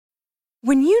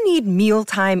When you need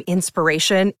mealtime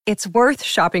inspiration, it's worth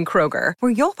shopping Kroger,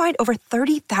 where you'll find over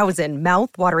 30,000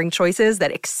 mouth-watering choices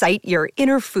that excite your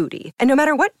inner foodie. And no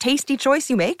matter what tasty choice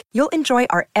you make, you'll enjoy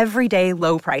our everyday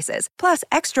low prices, plus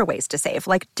extra ways to save,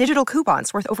 like digital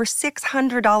coupons worth over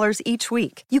 $600 each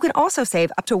week. You can also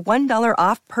save up to $1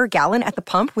 off per gallon at the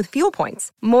pump with fuel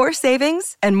points. More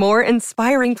savings and more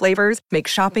inspiring flavors make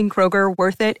shopping Kroger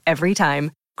worth it every time.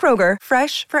 Kroger,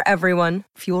 fresh for everyone.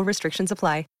 Fuel restrictions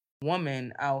apply.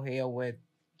 Woman out here with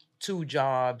 2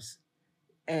 jobs,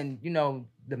 and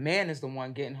the man is the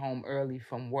one getting home early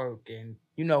from work, and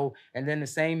and then the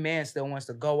same man still wants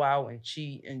to go out and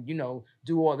cheat and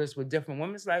do all this with different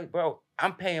women. It's like, bro,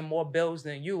 I'm paying more bills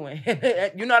than you, and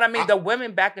you know what I mean. The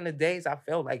women back in the days, I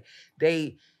felt like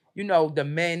they, the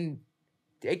men,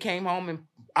 they came home and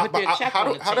put their check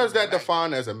on the how does that table,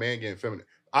 define as a man getting feminine?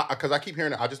 Because I keep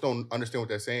hearing it, I just don't understand what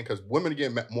they're saying. Because women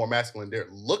get more masculine, they're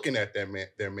looking at their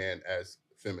man as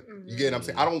feminine. Mm-hmm. You get what I'm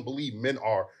saying? I don't believe men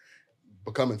are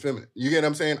becoming feminine. You get what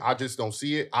I'm saying? I just don't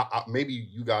see it. Maybe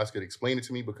you guys could explain it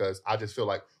to me, because I just feel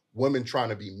like women trying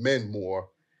to be men more,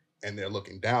 and they're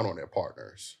looking down on their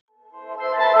partners.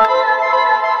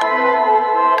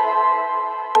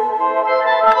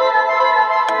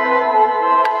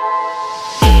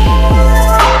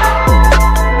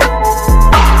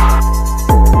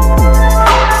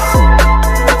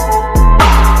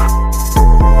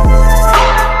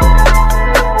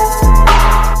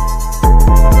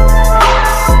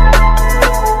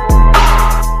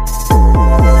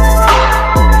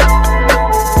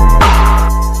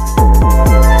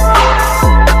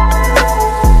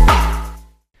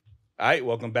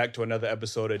 Welcome back to another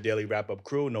episode of Daily Wrap Up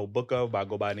Crew. No book of, but I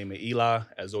go by the name of Eli.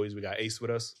 As always, we got Ace with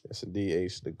us. Yes, indeed,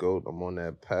 Ace the GOAT. I'm on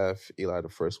that path. Eli, the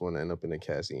first one to end up in the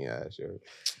casting ass.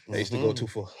 Ace the GOAT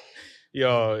 2-4.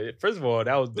 Yo, first of all,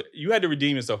 you had to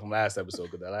redeem yourself from last episode,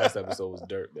 because that last episode was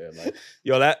dirt, man. Like,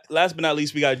 last but not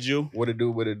least, we got Jew. What it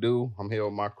do? I'm here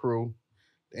with my crew.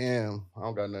 Damn, I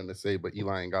don't got nothing to say, but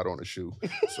Eli ain't got on a shoe.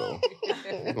 So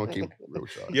we're going to keep real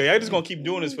sharp. Yeah, y'all just going to keep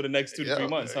doing this for the next 2 to 3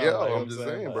 months. Huh? Yeah, I'm just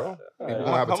saying, bro. We're going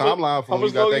to have a timeline for when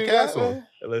you got that cast on.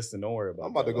 Listen, don't worry about it.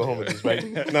 I'm about to go home and just write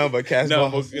nothing but cast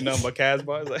bars. Nothing but cast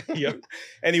bars. Like, yep.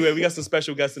 Anyway, we got some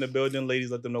special guests in the building. Ladies,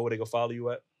 let them know where they can follow you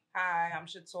at. Hi, I'm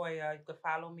Shatoya. You can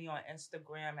follow me on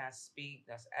Instagram at Speak.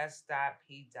 That's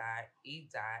S.P.E.E.K_.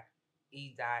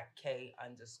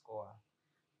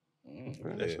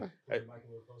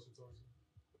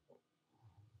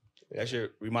 That should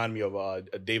remind me of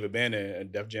David Banner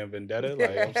and Def Jam Vendetta.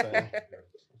 Like I'm saying.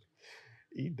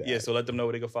 Yeah, so let them know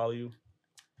where they can follow you.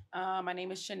 My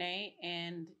name is Shanae,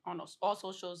 and on all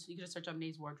socials, you can just search up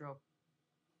Nate's Wardrobe.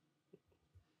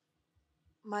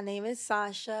 My name is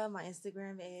Sasha. My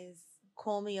Instagram is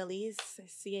Call Me Elise,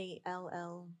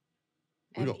 CALLME.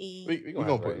 We're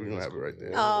gonna have it right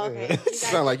there. Oh, okay.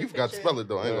 Sound like you forgot to spell it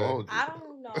though. I ain't gonna hold you. I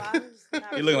don't know. I'm just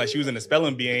not You looking like she was in the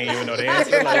spelling bee and you know the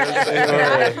answer.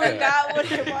 I forgot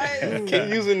what it was. Keep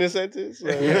using this sentence.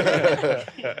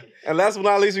 And last but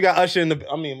not least, we got Usher in the.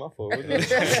 I mean, my fault.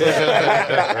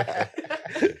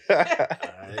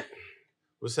 Right.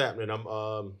 What's happening?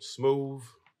 I'm Smooth.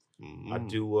 I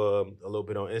do a little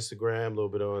bit on Instagram, a little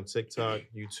bit on TikTok,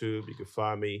 YouTube. You can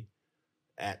find me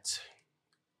at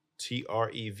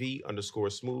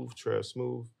TREV_smooth, Trev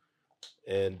Smooth.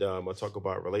 And I talk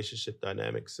about relationship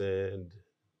dynamics and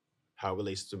how it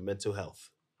relates to mental health.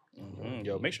 Mm-hmm.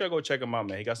 Yo, make sure I go check him out,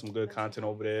 man. He got some good content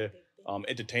over there.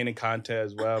 Entertaining content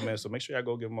as well, man. So make sure y'all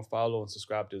go give him a follow and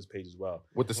subscribe to his page as well.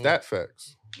 With the stat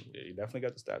facts. Yeah, you definitely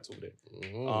got the stats over there.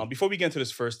 Before we get into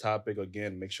this first topic,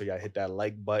 again, make sure y'all hit that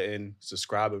like button,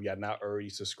 subscribe if y'all not already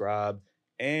subscribed,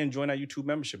 and join our YouTube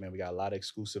membership, man. We got a lot of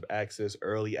exclusive access,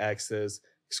 early access,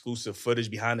 exclusive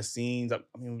footage behind the scenes. I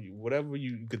mean, whatever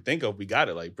you could think of, we got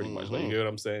it, like, pretty much. Like, you know what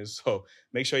I'm saying? So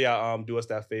make sure y'all do us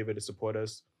that favor to support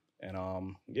us. And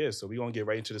so we're gonna get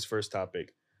right into this first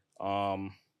topic.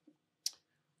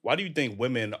 Why do you think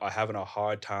women are having a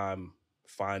hard time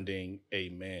finding a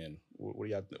man?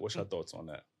 What's your thoughts on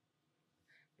that?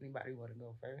 Anybody want to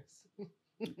go first?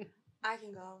 I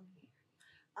can go.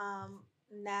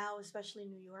 Now, especially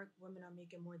in New York, women are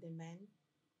making more than men.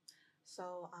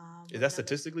 So, is that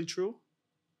statistically true?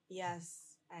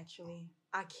 Yes, actually.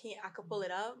 I could pull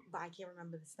it up, but I can't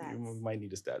remember the stats. You might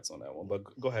need the stats on that one, but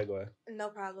go ahead. No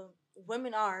problem.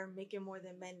 Women are making more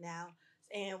than men now,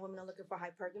 and women are looking for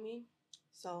hypergamy.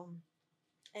 So,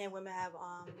 and women have,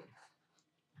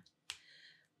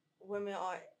 women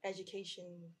are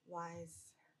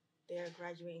education-wise, they're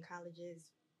graduating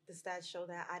colleges. The stats show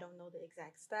that. I don't know the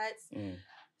exact stats.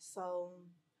 So,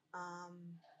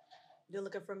 they're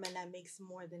looking for men that makes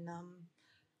more than them,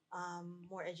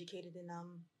 more educated than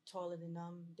them, taller than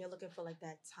them. They're looking for like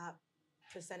that top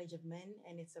percentage of men,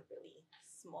 and it's a really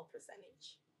small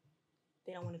percentage.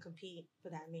 They don't want to compete for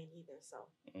that man either. So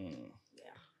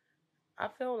yeah. I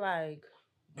feel like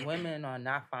women are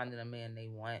not finding a man they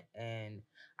want, and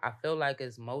I feel like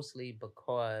it's mostly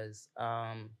because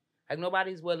like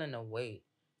nobody's willing to wait.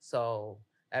 So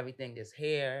everything is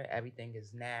here, everything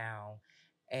is now.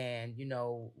 And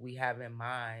we have in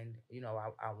mind,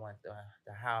 I want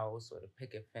the house or the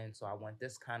picket fence, or I want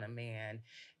this kind of man.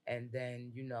 And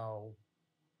then,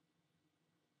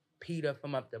 Peter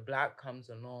from up the block comes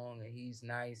along and he's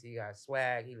nice, he got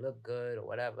swag, he look good or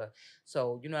whatever.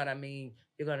 So, you know what I mean?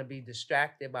 You're going to be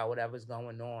distracted by whatever's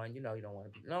going on. You don't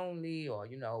want to be lonely, or,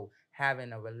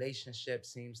 having a relationship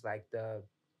seems like the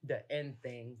end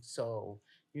thing. So,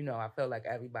 I feel like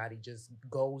everybody just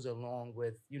goes along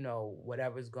with,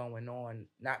 whatever's going on,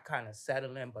 not kind of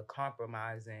settling, but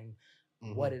compromising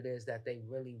what it is that they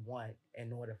really want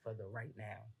in order for the right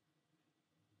now.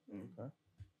 Okay.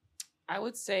 I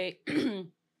would say,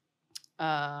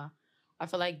 I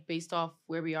feel like based off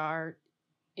where we are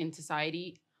in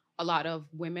society, a lot of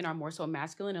women are more so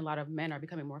masculine, and a lot of men are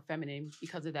becoming more feminine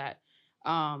because of that.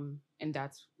 And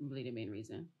that's really the main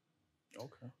reason.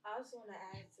 Okay. I also want to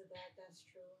add to that. That's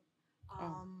true.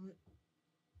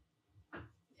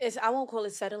 I won't call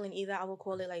it settling either. I will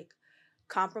call it like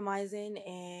compromising,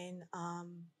 and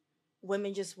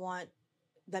women just want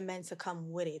the men to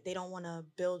come with it. They don't want to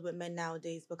build with men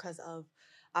nowadays because of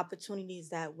opportunities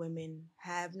that women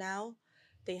have now.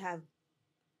 They have,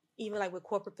 even like with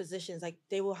corporate positions, like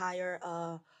they will hire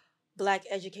a Black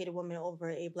educated woman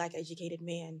over a Black educated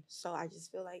man. So I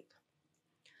just feel like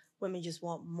women just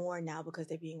want more now because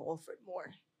they're being offered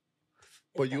more.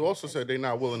 But you also said they're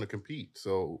not willing to compete.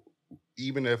 So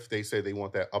even if they say they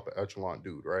want that upper echelon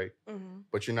dude, right? Mm-hmm.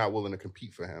 But you're not willing to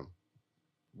compete for him.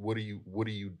 What do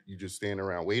you just stand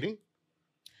around waiting?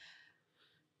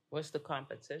 What's the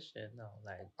competition though?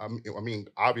 Like, I mean,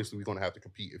 obviously we're going to have to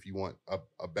compete if you want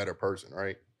a better person,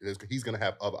 right? He's going to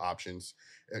have other options,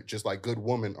 just like good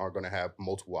women are going to have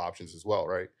multiple options as well,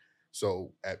 right?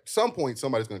 So at some point,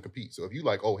 somebody's going to compete. So if you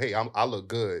like, oh, hey, I look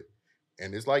good,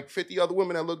 and there's like 50 other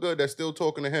women that look good that's still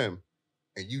talking to him,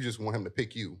 and you just want him to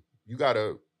pick you, you got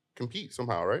to compete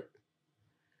somehow, right?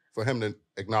 For him to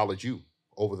acknowledge you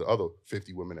over the other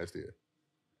 50 women that's there.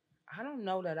 I don't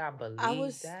know that I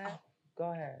believe that.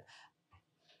 Go ahead.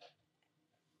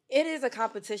 It is a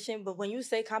competition, but when you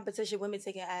say competition, women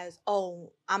take it as,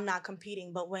 oh, I'm not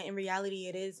competing. But when in reality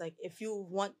it is, like, if you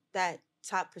want that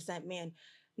top percent man,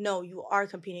 no, you are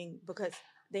competing, because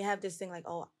they have this thing like,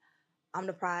 oh, I'm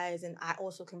the prize and I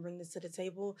also can bring this to the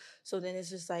table. So then it's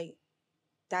just like,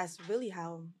 that's really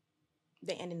how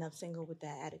they ended up single, with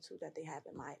that attitude that they have,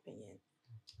 in my opinion.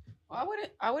 Well,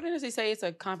 I wouldn't necessarily say it's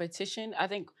a competition. I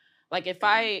think, like, if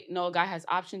I know a guy has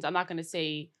options, I'm not going to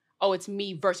say, oh, it's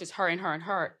me versus her and her and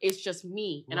her. It's just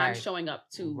me, and I'm showing up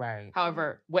to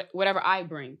however whatever I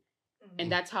bring,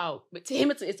 and that's how. But to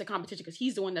him, it's a competition because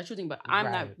he's the one that's choosing. But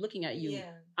I'm not looking at you.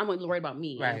 Yeah. I'm worried about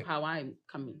me and how I'm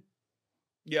coming.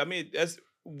 Yeah, I mean, that's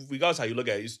regardless how you look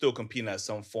at it, you're still competing at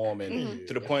some form, and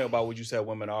to the point about what you said,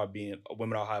 women are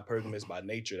hypergamous by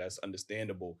nature. That's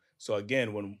understandable. So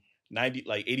again, when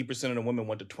 80% of the women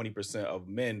want the 20% of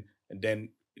men, and then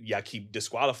y'all keep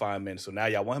disqualifying men. So now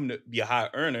y'all want him to be a high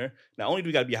earner. Not only do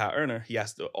we got to be a high earner, he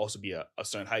has to also be a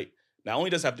certain height. Not only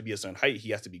does he have to be a certain height, he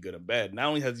has to be good in bed. Not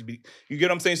only has to be, you get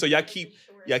what I'm saying? So y'all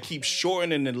keep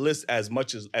shortening the list as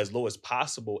much as low as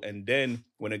possible. And then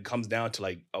when it comes down to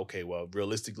like, okay, well,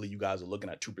 realistically, you guys are looking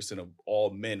at 2% of all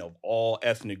men of all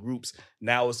ethnic groups.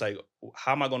 Now it's like,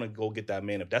 how am I going to go get that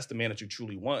man? If that's the man that you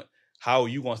truly want, how are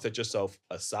you going to set yourself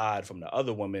aside from the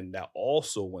other women that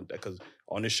also want that? Because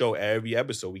on this show, every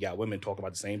episode, we got women talking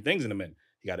about the same things in the men.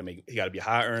 He got to be a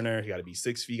high earner. He got to be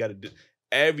 6 feet.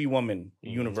 Every woman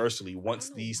universally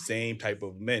wants these same type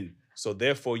of men. So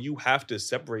therefore, you have to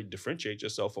differentiate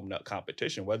yourself from that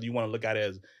competition. Whether you want to look at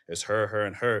it as her,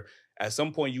 and her. At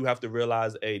some point, you have to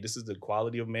realize, hey, this is the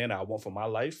quality of man I want for my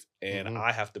life, and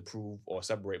I have to prove or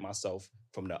separate myself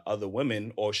from the other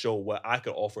women or show what I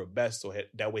could offer best, so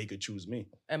that way he could choose me.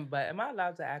 But am I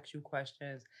allowed to ask you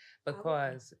questions?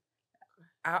 Because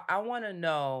I want to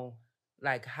know,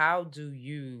 like, how do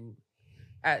you,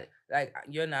 like,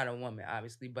 you're not a woman,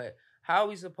 obviously, but how are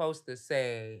we supposed to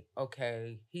say,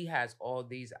 okay, he has all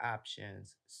these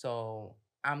options, so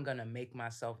I'm going to make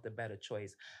myself the better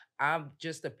choice? I'm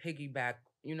just a piggyback,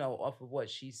 off of what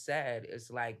she said.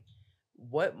 It's like,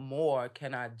 what more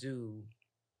can I do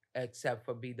except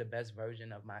for be the best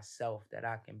version of myself that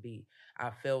I can be? I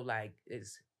feel like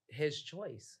it's his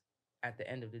choice at the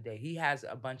end of the day. He has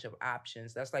a bunch of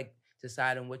options. That's like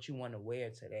deciding what you want to wear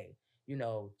today. You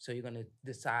know, so you're gonna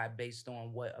decide based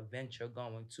on what event you're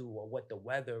going to or what the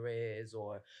weather is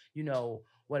or, you know,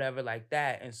 whatever like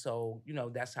that. And so, you know,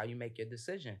 that's how you make your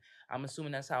decision. I'm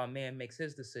assuming that's how a man makes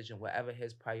his decision, whatever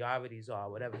his priorities are,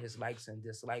 whatever his likes and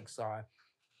dislikes are,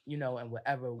 you know, and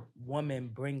whatever woman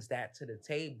brings that to the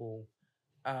table.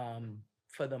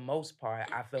 For the most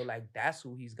part, I feel like that's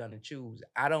who he's gonna choose.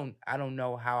 I don't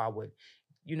know how I would,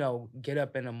 you know, get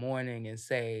up in the morning and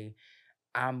say,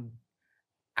 I'm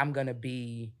gonna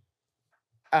be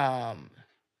the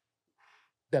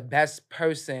best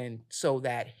person so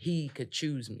that he could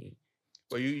choose me.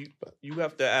 Well, you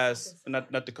have to ask,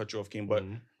 not to cut you off, King, but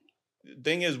the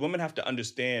thing is, women have to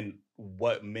understand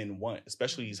what men want,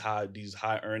 especially these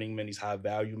high earning men, these high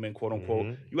value men, quote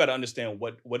unquote. You got to understand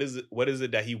what is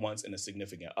it that he wants in a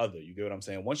significant other. You get what I'm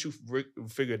saying? Once you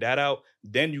figure that out,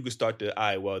 then you can start to, all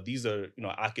right, well, these are, you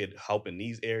know, I could help in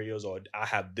these areas, or I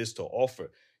have this to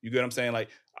offer. You get what I'm saying? Like,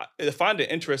 I find it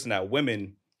interesting that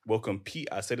women will compete.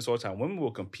 I say this all the time. Women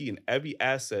will compete in every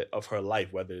asset of her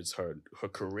life, whether it's her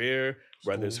career,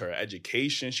 whether it's her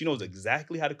education. She knows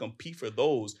exactly how to compete for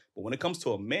those. But when it comes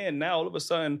to a man, now all of a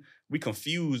sudden we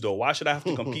confused. Or why should I have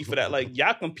to compete for that? Like,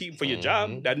 y'all compete for your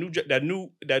job, that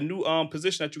new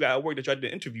position that you got at work that you had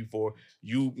to interview for.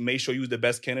 You made sure you was the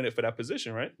best candidate for that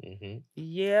position, right?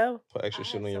 Yeah. Put extra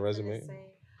shit on your resume.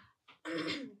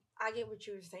 I get what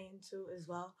you were saying too as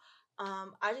well.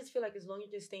 I just feel like as long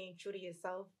as you're just staying true to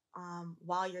yourself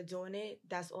while you're doing it,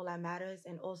 that's all that matters.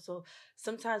 And also,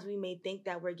 sometimes we may think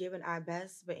that we're giving our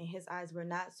best, but in his eyes, we're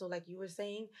not. So like you were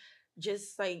saying,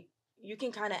 just like you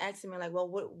can kind of ask him like, well,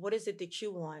 what is it that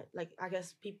you want? Like, I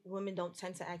guess women don't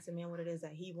tend to ask a man what it is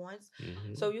that he wants.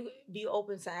 So you be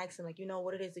open to asking, like, you know,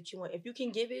 what it is that you want. If you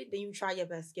can give it, then you try your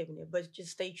best giving it, but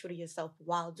just stay true to yourself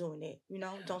while doing it. You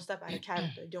know, don't step out of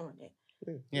character doing it.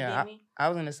 Yeah, I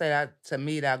was gonna say that to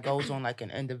me that goes on like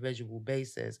an individual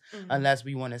basis, unless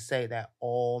we want to say that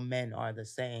all men are the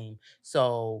same.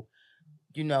 So,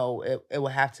 you know, it will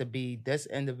have to be this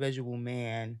individual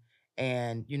man,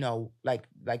 and you know, like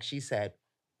she said,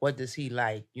 what does he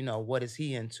like? You know, what is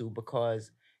he into? Because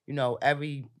you know,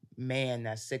 every man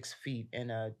that's 6 feet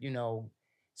in a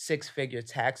 6-figure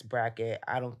tax bracket,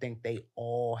 I don't think they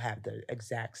all have the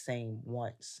exact same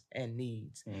wants and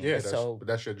needs. Yeah, but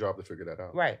that's your job to figure that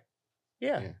out. Right.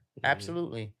 Yeah.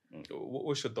 Absolutely.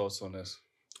 What's your thoughts on this?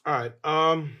 All right.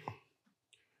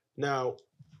 Now,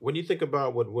 when you think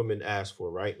about what women ask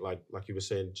for, right? Like you were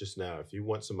saying just now, if you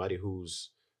want somebody who's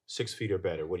 6 feet or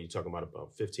better, what are you talking about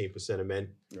 15% of men?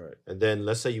 Right. And then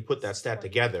let's say you put that stat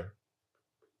together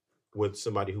with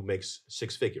somebody who makes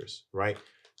 6 figures, right?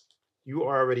 You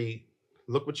already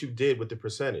look what you did with the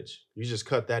percentage. You just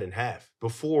cut that in half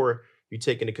before you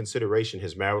take into consideration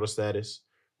his marital status,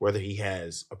 whether he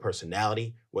has a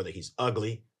personality, whether he's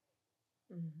ugly,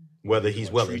 whether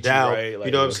he's well endowed. Right, like,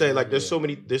 you know what I'm saying? Like there's so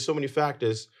many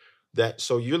factors that,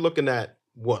 so you're looking at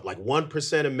what, like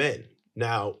 1% of men.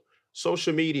 Now,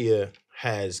 social media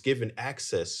has given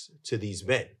access to these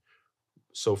men.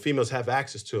 So females have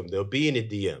access to them. They'll be in the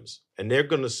DMs and they're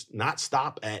going to not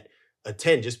stop at a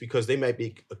 10 just because they might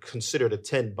be considered a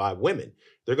 10 by women.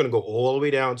 They're going to go all the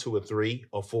way down to a 3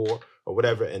 or 4 or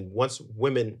whatever. And once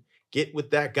women get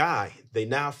with that guy, they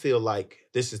now feel like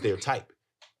this is their type.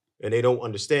 And they don't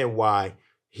understand why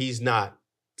he's not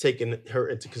taking her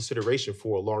into consideration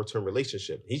for a long-term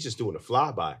relationship. He's just doing a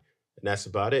flyby, and that's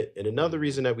about it. And another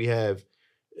reason that we have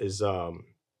is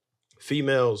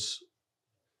females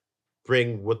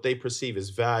bring what they perceive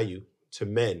as value to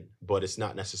men, but it's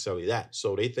not necessarily that.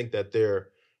 So they think that their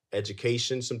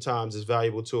education sometimes is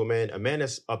valuable to a man. A man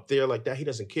that's up there like that, he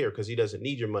doesn't care because he doesn't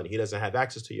need your money. He doesn't have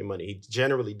access to your money. He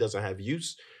generally doesn't have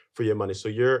use for your money. So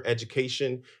your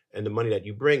education and the money that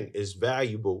you bring is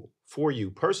valuable for you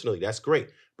personally. That's great,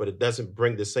 but it doesn't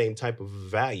bring the same type of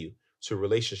value to a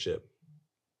relationship.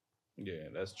 Yeah,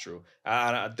 that's true.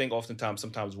 I think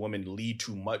sometimes women lead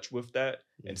too much with that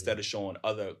instead of showing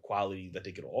other qualities that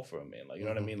they could offer a man. Like, you know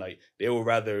what I mean? Like, they would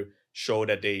rather show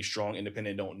that they strong,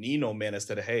 independent, don't need no man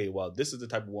instead of, hey, well, this is the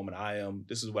type of woman I am.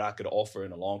 This is what I could offer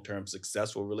in a long-term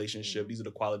successful relationship. These are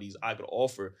the qualities I could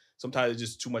offer. Sometimes it's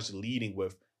just too much leading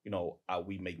with,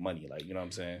 we make money. Like, you know what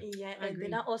I'm saying? Yeah, and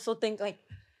then I also think like,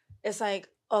 it's like,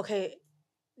 okay,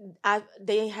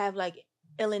 they have like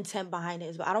ill intent behind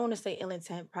it, but I don't want to say ill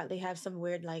intent. Probably have some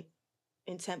weird like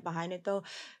intent behind it though,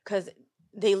 because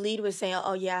they lead with saying,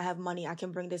 "Oh yeah, I have money, I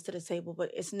can bring this to the table,"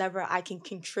 but it's never I can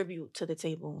contribute to the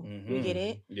table. You get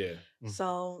it? Yeah.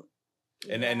 So,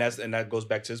 and that goes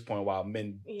back to this point. While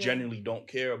men generally don't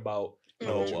care about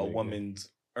a woman's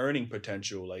earning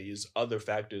potential. Like, it's other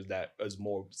factors that is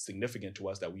more significant to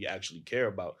us that we actually care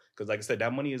about. Because like I said,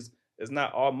 that money is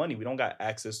not our money. We don't got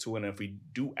access to it. And if we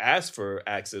do ask for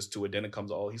access to it, then it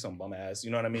comes, oh, he's some bum ass. You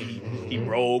know what I mean? He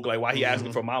broke. Like, why he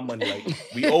asking for my money? Like,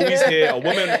 we always hear a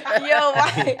woman.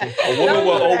 A woman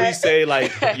will always say,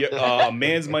 like, a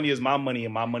man's money is my money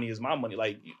and my money is my money.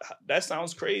 Like, that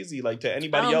sounds crazy. Like, to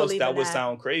anybody else, that would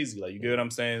sound crazy. Like, you get what I'm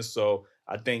saying? So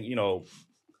I think,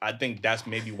 I think that's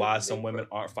maybe why some women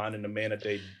aren't finding the man that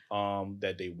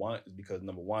they want, is because,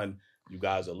 number one, you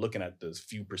guys are looking at this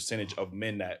few percentage of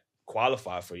men that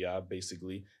qualify for y'all,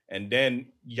 basically, and then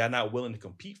y'all not willing to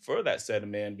compete for that set of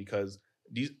men, because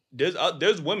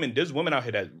there's women out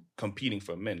here that competing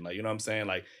for men. Like, you know what I'm saying?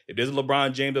 Like, if there's a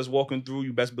LeBron James that's walking through,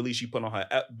 you best believe she put on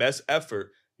her best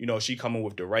effort. She coming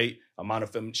with the right amount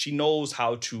of femininity. She knows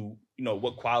how to,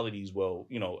 what qualities will,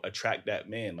 attract that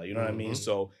man. Like, you know what I mean?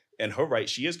 So, and her right,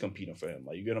 she is competing for him.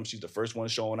 Like, you get him? She's the first one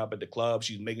showing up at the club.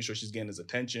 She's making sure she's getting his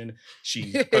attention.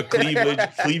 Her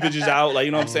cleavage is out. Like,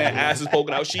 you know what I'm saying? Ass is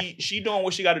poking out. She doing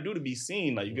what she got to do to be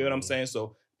seen. Like, you get what I'm saying?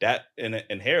 So that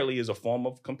inherently is a form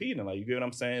of competing. Like, you get what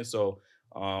I'm saying? So,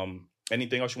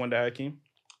 anything else you wanted to add, Keem?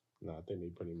 No, I think they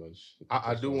pretty much.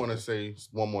 I do want to say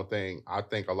one more thing. I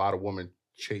think a lot of women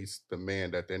chase the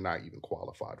man that they're not even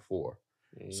qualified for.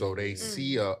 So they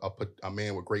see a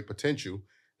man with great potential.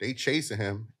 They chasing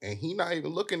him, and he not even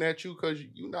looking at you because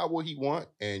you not what he want,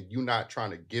 and you not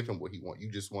trying to give him what he want. You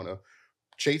just want to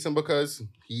chase him because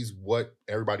he's what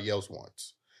everybody else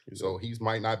wants. So he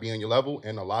might not be on your level,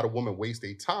 and a lot of women waste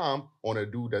their time on a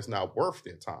dude that's not worth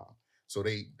their time. So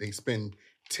they spend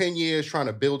 10 years trying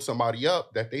to build somebody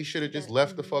up that they should have just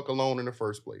left the fuck alone in the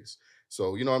first place.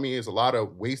 So, you know what I mean? It's a lot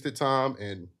of wasted time,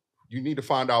 and you need to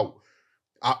find out,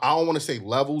 I don't want to say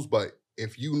levels, but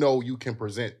if you know you can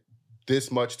present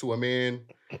this much to a man,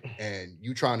 and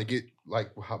you trying to get,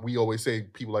 like how we always say,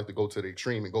 people like to go to the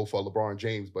extreme and go for LeBron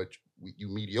James, but you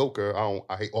mediocre,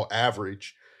 I hate, or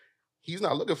average. He's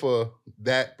not looking for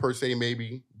that per se,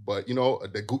 maybe, but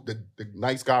the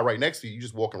nice guy right next to you, you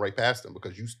just walking right past him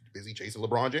because you busy chasing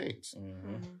LeBron James.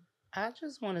 I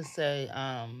just want to say,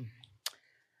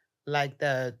 like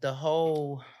the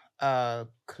whole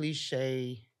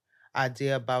cliche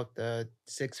idea about the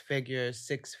 6 figure,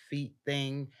 6 feet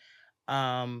thing.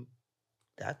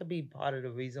 That could be part of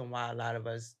the reason why a lot of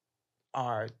us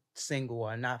are single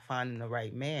or not finding the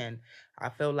right man. I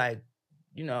feel like,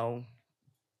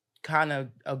 kind of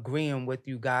agreeing with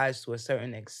you guys to a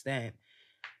certain extent.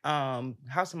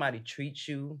 How somebody treats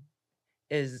you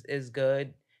is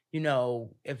good.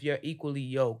 If you're equally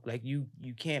yoked, like you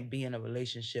can't be in a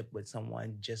relationship with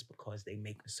someone just because they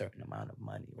make a certain amount of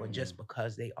money or just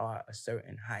because they are a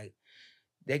certain height.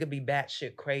 They could be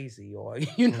batshit crazy, or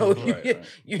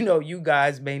you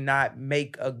guys may not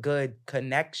make a good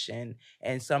connection,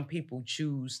 and some people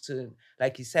choose to,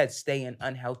 like you said, stay in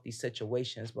unhealthy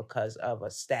situations because of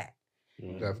a stat.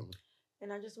 Definitely.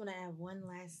 And I just want to add one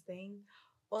last thing.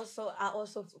 Also,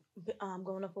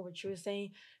 going off of what you were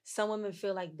saying, some women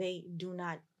feel like they do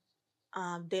not,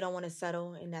 they don't want to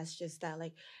settle, and that's just that.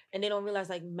 Like, and they don't realize,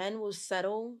 like, men will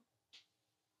settle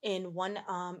in one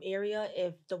area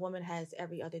if the woman has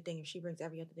every other thing, if she brings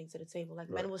every other thing to the table. Like,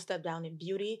 men will step down in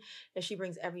beauty if she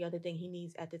brings every other thing he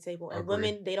needs at the table. And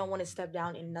women, they don't want to step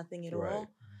down in nothing at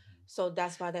all. So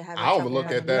that's why they're having. I don't even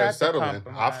look at that as settling.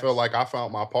 I feel like I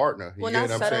found my partner. Well, not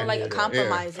settling, like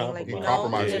compromising. Like, they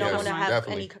don't want to have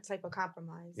any type of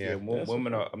compromise. Yeah,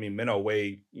 men are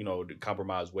way, to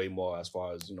compromise way more as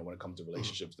far as, when it comes to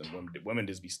relationships than women. Women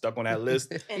just be stuck on that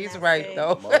list. He's right,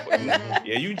 though.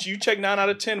 Yeah, you check 9 out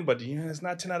of 10, but it's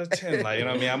not 10 out of 10. Like, you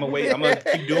know what I mean? I'm gonna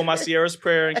keep doing my Sierra's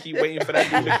prayer and keep waiting for that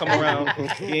dude to come around.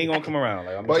 He ain't gonna come around.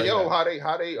 Like, but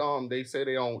they say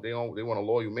they want a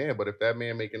loyal man, but if that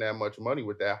man making that much money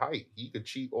with that height, he could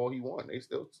cheat all he want. They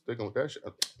still sticking with that shit.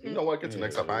 You know what? Get to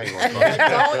next up. I ain't gonna talk.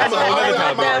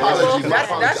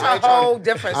 That's a whole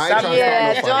different subject.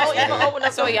 Yeah, don't even open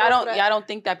up. So y'all don't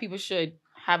think that people should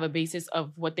have a basis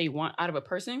of what they want out of a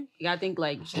person? You gotta think,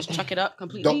 like, just chuck it up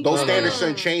completely. Those standards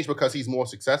shouldn't change because he's more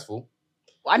successful.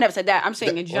 Well, I never said that. I'm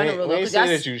saying in general. When you say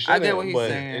that you shouldn't, I get what he's but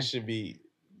saying. It should be.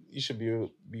 You should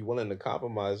be willing to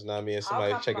compromise. Not me and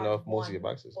somebody checking off most of your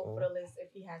boxes. For the list if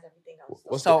he has everything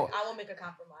else. So I will make a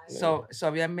compromise. So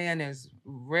if your man is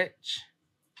rich,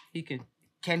 he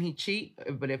can he cheat?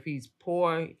 But if he's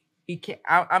poor, he can't.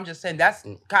 I'm just saying that's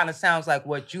kind of sounds like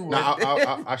what you. No,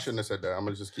 I shouldn't have said that. I'm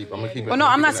gonna keep it. Well, no,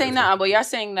 I'm not saying that. But you're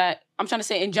saying that. I'm trying to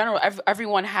say in general,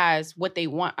 everyone has what they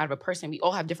want out of a person. We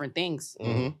all have different things,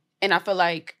 and I feel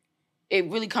like it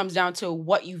really comes down to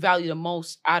what you value the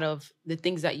most out of the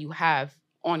things that you have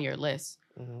on your list.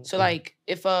 So, like,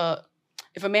 if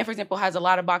if a man, for example, has a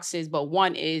lot of boxes, but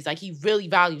one is like he really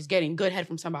values getting good head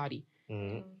from somebody.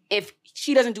 Mm-hmm. If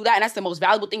she doesn't do that, and that's the most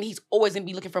valuable thing, he's always gonna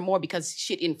be looking for more because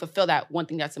she didn't fulfill that one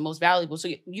thing that's the most valuable. So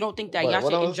you don't think that y'all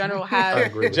should in general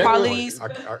have qualities?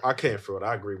 I can't feel it.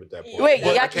 I agree with that point. Wait,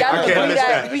 y'all agree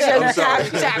that we should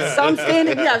have some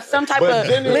standard, you have some type of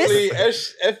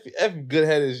list? If good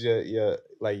head is your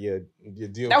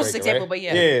deal that was breaker, an example, right?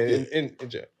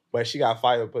 but yeah. But she got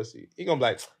fire pussy. He gonna be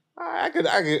like, I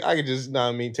could just, know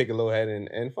what I mean, take a little head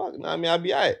and fuck. Know what I mean, I'd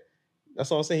be all right. That's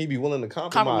what I'm saying. He'd be willing to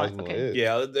compromise more. Okay.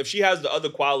 Yeah, if she has the other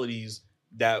qualities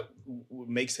that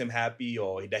makes him happy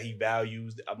or that he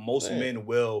values, most men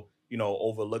will,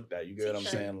 overlook that. You get what I'm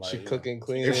saying? Like, she cooking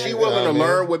clean. If she willing to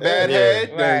learn with bad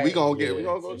head, then we gonna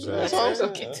go. That's all I'm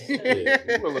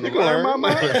saying. Willing to learn my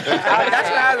mind. That's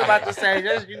what I was about to say.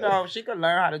 Just she can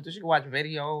learn how to do. She can watch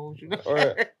videos.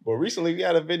 But recently we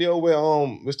had a video where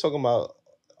was talking about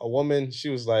a woman. She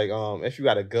was like, if you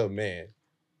got a good man,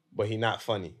 but he not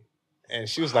funny. And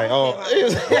she was like, you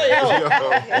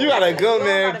got a good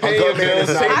man, pay your bills,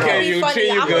 take care of you,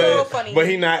 treat you good, but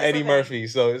he not Eddie Murphy,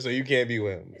 so you can't be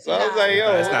with him. So I was like,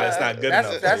 it's not good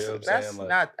enough. That's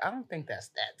not, I don't think that's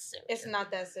that serious. It's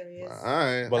not that serious. All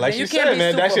right. But like you said,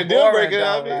 man, that's your deal breaker.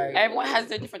 Everyone has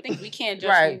their different things. We can't judge.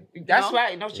 Right. That's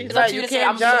right. No, she's like, you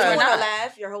can't judge. You want to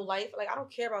laugh your whole life. Like, I don't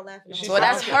care about laughing. So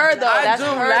that's her, though. That's her,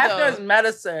 though. Laughter is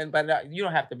medicine, but you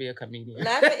don't have to be a comedian.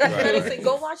 Laughing is medicine.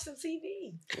 Go watch some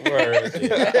TV.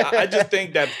 I just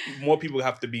think that more people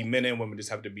have to be, men and women just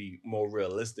have to be more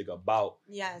realistic about,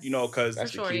 because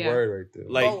that's the key word right there.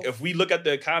 Like, if we look at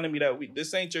the economy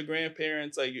this ain't your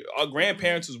grandparents. Like, our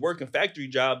grandparents was working factory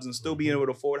jobs and still being able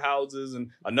to afford houses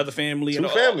and another family. Two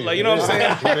families. Like, you know what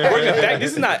I'm saying? Working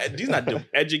these not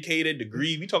educated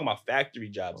degree. We talking about factory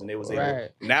jobs, and they was able.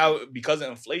 Now, because of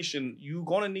inflation, you're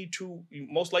gonna need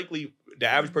most likely the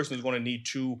average person is gonna need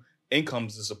two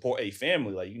incomes to support a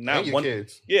family. Like, not one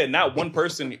kids. Yeah, not one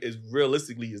person is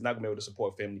not gonna be able to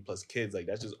support a family plus kids. Like,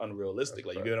 that's just unrealistic.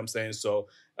 Like, you get what I'm saying? So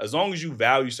as long as you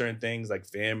value certain things like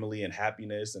family and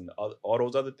happiness and all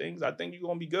those other things, I think you're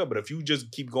gonna be good. But if you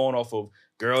just keep going off of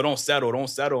girl, don't settle,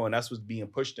 and that's what's being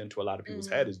pushed into a lot of people's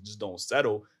head is just don't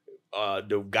settle.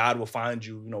 The God will find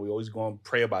you. We always going to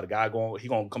pray about it. He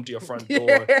gonna come to your front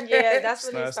door. That's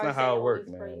what that's not how it works,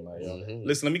 man. Like,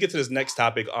 listen, let me get to this next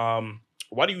topic.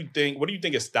 What do you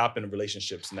think is stopping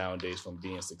relationships nowadays from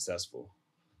being successful?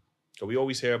 So we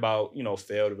always hear about,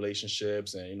 failed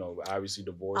relationships and, obviously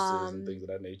divorces and things of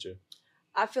that nature.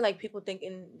 I feel like people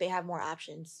thinking they have more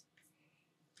options.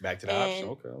 Back to the option.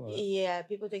 Okay. Right. Yeah,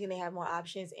 people thinking they have more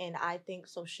options. And I think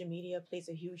social media plays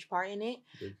a huge part in it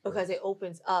because it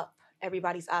opens up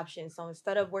everybody's options. So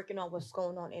instead of working on what's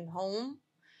going on in home,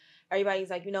 everybody's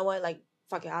like, you know what? Like,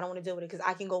 fuck it. I don't want to deal with it because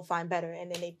I can go find better.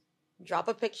 And then they drop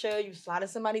a picture, you slide in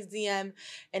somebody's DM,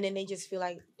 and then they just feel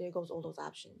like there goes all those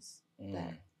options.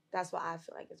 That's what I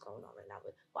feel like is going on right now.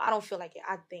 But I don't feel like it.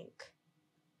 I think.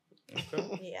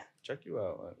 Okay. Yeah. Check you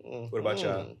out. What about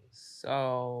y'all?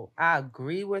 So I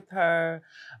agree with her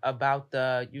about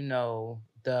the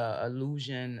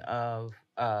illusion of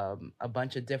a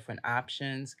bunch of different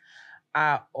options.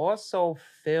 I also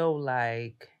feel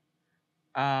like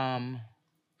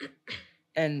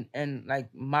in like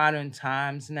modern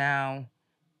times now,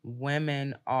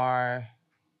 women are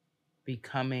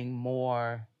becoming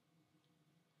more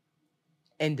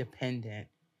independent.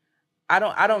 I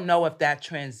don't know if that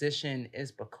transition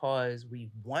is because we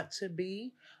want to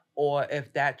be, or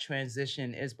if that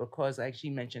transition is because, like she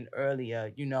mentioned earlier,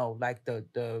 like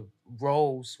the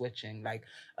role switching. Like,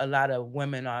 a lot of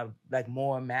women are like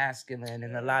more masculine,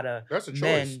 and a lot of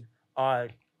men are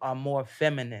more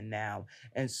feminine now.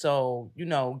 And so,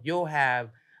 you'll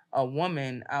have a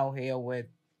woman out here with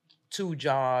 2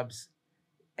 jobs,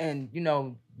 and,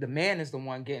 the man is the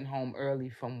one getting home early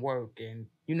from work, and,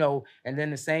 and then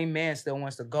the same man still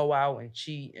wants to go out and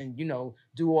cheat and,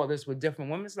 do all this with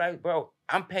different women. It's like, bro,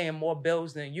 I'm paying more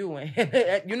bills than you.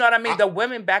 And you know what I mean? The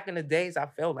women back in the days, I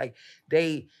felt like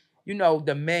they,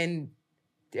 the men,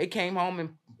 they came home and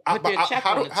put their check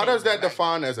on the how does that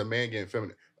define as a man getting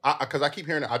feminine? Because I keep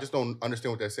hearing it, I just don't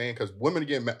understand what they're saying. Because women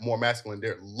get more masculine,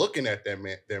 they're looking at their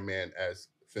man as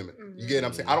feminine. You get what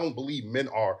I'm saying? I don't believe men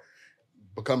are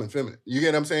becoming feminine. You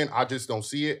get what I'm saying? I just don't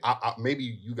see it.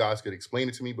 Maybe you guys could explain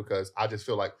it to me, because I just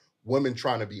feel like women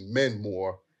trying to be men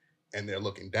more, and they're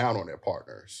looking down on their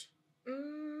partners.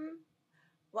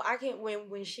 Well, I can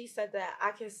when she said that,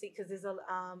 I can see, because there's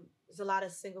a lot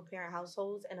of single parent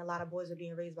households, and a lot of boys are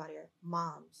being raised by their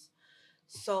moms,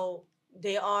 so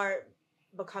they are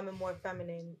becoming more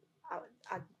feminine.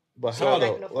 But how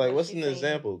though? Like, what's an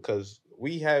example? Because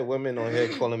we had women on here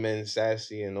calling men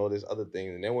sassy and all this other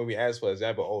things, and then when we asked for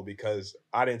example, because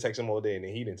I didn't text him all day and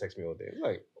then he didn't text me all day,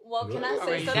 like. Well, can I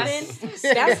say That's something?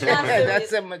 That's not serious.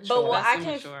 That's immature. But what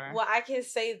That's I can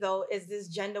say though is this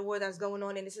gender war that's going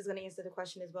on, and this is going to answer the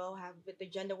question as well. With the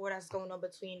gender war that's going on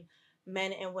between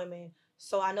men and women.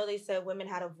 So I know they said women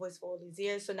had a voice for all these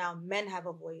years, so now men have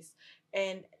a voice.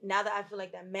 And now that I feel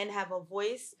like that men have a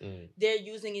voice, they're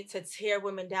using it to tear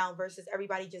women down versus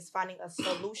everybody just finding a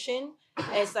solution.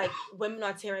 And it's like women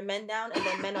are tearing men down, and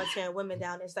then men are tearing women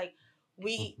down. It's like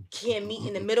we can't meet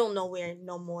in the middle nowhere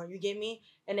no more. You get me?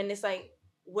 And then it's like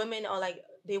women are like,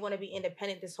 they want to be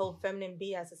independent, this whole feminine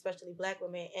BS, especially black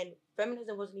women. And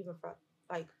feminism wasn't even for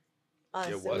like us.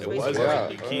 It was. The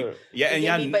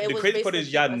crazy part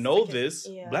is y'all know this.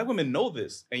 Yeah. Black women know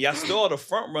this. And y'all still are the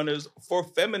front runners for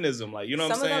feminism. Like, you know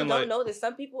what I'm saying? Some of them don't know this.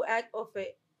 Some people act off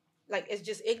it like it's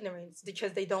just ignorance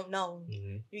because they don't know.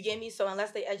 You get me? So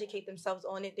unless they educate themselves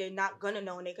on it, they're not gonna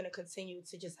know, and they're gonna continue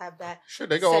to just have that. Sure,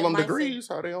 they got all them degrees.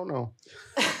 How they don't know?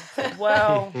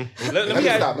 Well, let me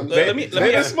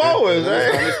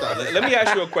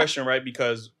ask you a question, right?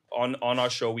 Because on our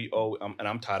show we owe, and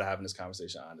I'm tired of having this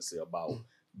conversation honestly about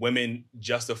women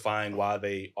justifying why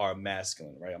they are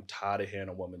masculine, right? I'm tired of hearing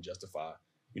a woman justify,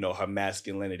 her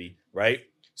masculinity, right?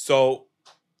 So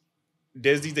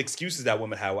there's these excuses that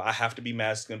women have. Well, I have to be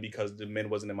masculine because the men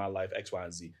wasn't in my life, X, Y,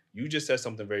 and Z. You just said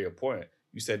something very important.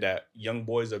 You said that young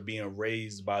boys are being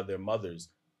raised by their mothers.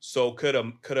 So could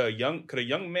a young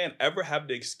man ever have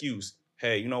the excuse,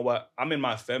 hey, you know what? I'm in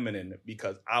my feminine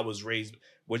because I was raised.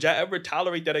 Would y'all ever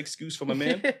tolerate that excuse from a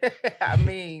man? I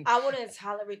mean, I wouldn't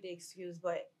tolerate the excuse,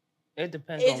 but it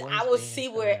depends. I will see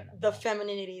where the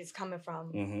femininity is coming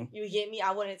from. You get me?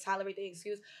 I wouldn't tolerate the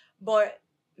excuse, but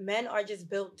men are just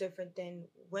built different than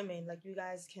women. Like, you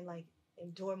guys can like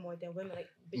endure more than women. Like,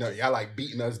 no, y'all like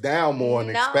beating us down more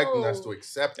and expecting us to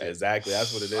accept it. Exactly,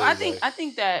 that's what it is. Well, I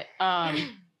think that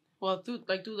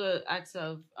through the acts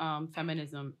of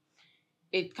feminism,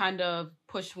 it kind of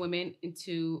pushed women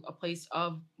into a place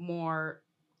of more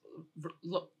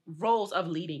roles of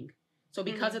leading. So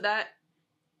because of that,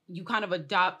 you kind of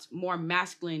adopt more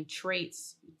masculine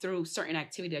traits through certain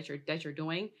activity that you're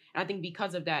doing. And I think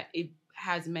because of that, it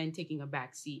has men taking a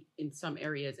back seat in some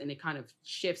areas, and it kind of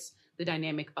shifts the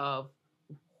dynamic of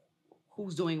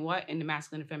who's doing what in the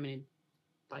masculine and feminine,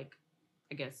 like,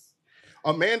 I guess.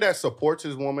 A man that supports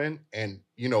his woman, and,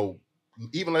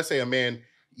 even let's say a man,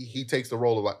 he takes the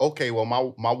role of like, okay, well,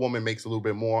 my woman makes a little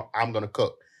bit more, I'm going to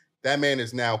cook. That man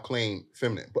is now claimed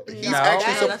feminine. But he's that's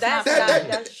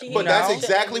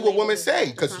exactly what women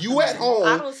say. Because you at home.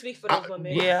 I don't speak for those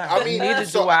women. Yeah, I mean, neither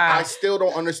do I still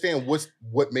don't understand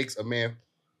what makes a man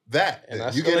that.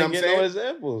 And you get what I'm saying? No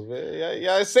examples, man.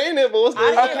 Y'all saying it, but what's the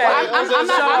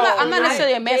I'm not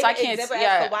necessarily a man, so I can't.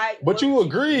 Yeah. But you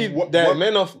agreed that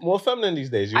men are more feminine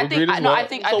these days. I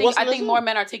think more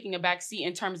men are taking a back seat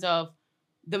in terms of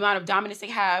the amount of dominance they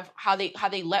have, how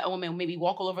they let a woman maybe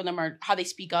walk all over them, or how they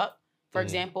speak up. For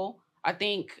example, I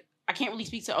think I can't really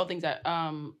speak to other things that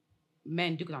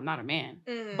men do because I'm not a man.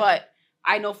 But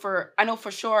I know for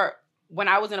sure when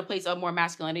I was in a place of more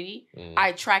masculinity, I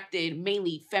attracted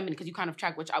mainly feminine because you kind of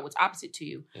track which I was opposite to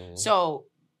you. So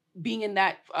being in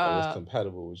that, I was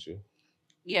compatible with you.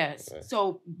 Yes. Okay.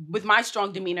 So with my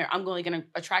strong demeanor, I'm only going to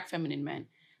attract feminine men.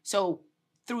 So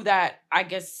through that, I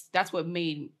guess that's what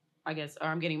made. Or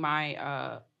I'm getting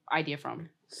my idea from.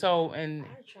 So in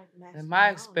my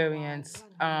experience,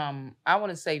 I want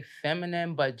to say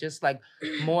feminine, but just like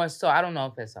more so, I don't know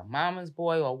if it's a mama's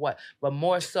boy or what, but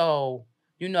more so,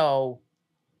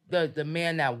 the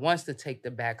man that wants to take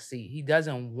the back seat. He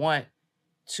doesn't want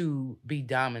to be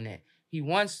dominant. He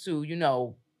wants to, You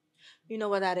know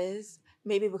what that is?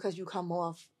 Maybe because you come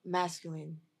off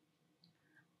masculine.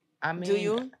 I mean, do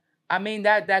you? I mean,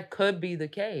 that could be the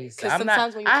case. Because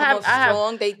sometimes when you come off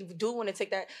strong, they do want to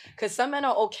take that. Because some men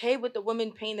are okay with the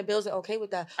women paying the bills and okay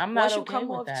with that. I'm not Once okay you come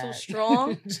with off that. too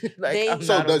strong,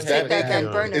 does that make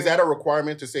him? Is that a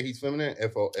requirement to say he's feminine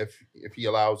if he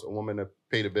allows a woman to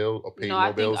pay the bill or pay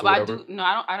no bills or whatever?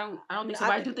 I don't think so.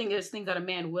 But I do think there's things that a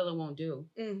man will and won't do,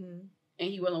 and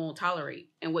he will and won't tolerate.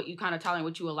 And what you kind of tolerate,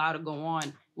 what you allow to go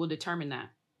on, will determine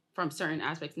that. From certain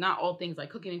aspects, not all things like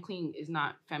cooking and clean is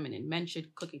not feminine. Men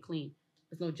should cook and clean.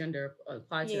 There's no gender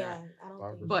applied to that. I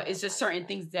don't think but it's just certain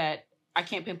things that I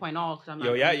can't pinpoint all because I'm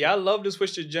not. Y'all love to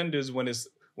switch the genders when it's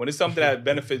something that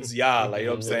benefits y'all. Like, you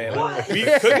know what I'm saying? We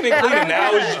cooking and cleaning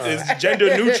now is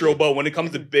gender neutral, but when it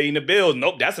comes to paying the bills,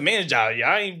 nope, that's a man's job.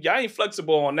 Y'all ain't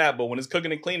flexible on that. But when it's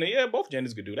cooking and cleaning, both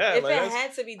genders could do that. If it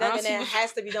had to be done, then it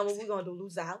has to be done. What we gonna do?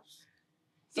 Lose the house?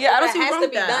 Yeah, I don't see what's wrong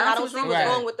with that. I don't see what's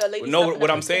wrong with the lady. No,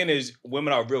 what I'm saying is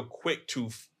women are real quick to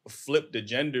flip the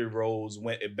gender roles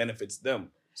when it benefits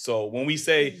them. So when we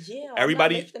say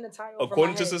everybody,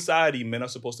 according to society, men are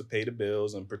supposed to pay the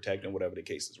bills and protect and whatever the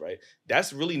case is, right?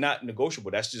 That's really not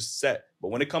negotiable. That's just set. But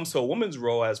when it comes to a woman's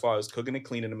role as far as cooking and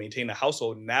cleaning and maintaining the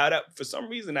household, now that for some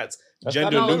reason that's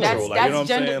gender neutral. That's you know what I'm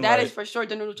saying? That is for sure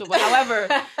gender neutral. But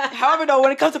however, though,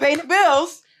 when it comes to paying the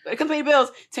bills,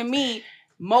 to me,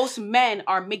 most men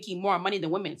are making more money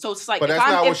than women. So it's like, but that's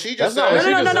not what she just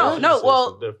said.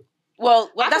 No.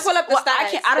 Well, that's what the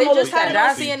stats. I don't know those stats.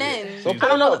 That's CNN. So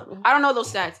I don't know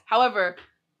those stats. However,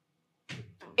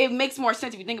 it makes more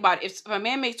sense if you think about it. If a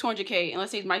man makes 200K and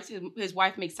let's say his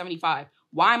wife makes 75,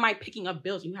 why am I picking up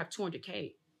bills when you have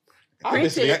 200K?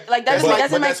 Like that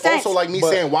doesn't make sense. That's also like me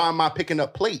saying, why am I picking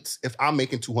up plates if I'm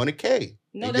making 200K?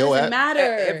 No, that doesn't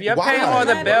matter. If you're paying all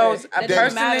the bills,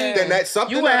 personally, then that's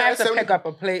something you would have to pick up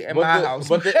a plate in my house.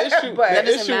 But the issue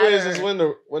is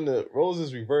when the roles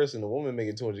is reversed and the woman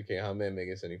making 200K and her man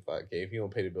making 75K. If he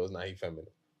don't pay the bills, now he feminine.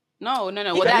 No. Well,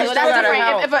 that's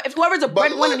different. If whoever's a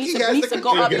breadwinner needs to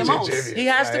go up the most. He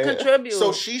has to contribute.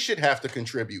 So she should have to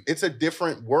contribute. It's a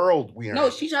different world we are in. No,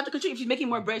 she should have to contribute. If she's making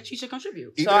more bread, she should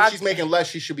contribute. Even if she's making less,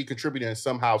 she should be contributing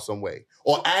somehow, some way.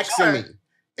 Or asking me,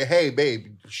 hey,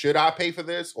 babe, should I pay for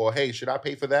this? Or hey, should I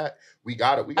pay for that? We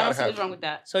got it. I don't see what's wrong with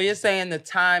that. So you're saying the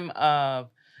time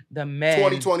of the men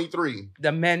 2023.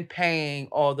 The men paying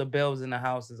all the bills in the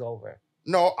house is over.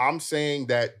 No, I'm saying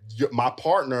that my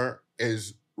partner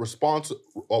is responsible.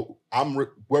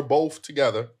 We're both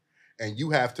together, and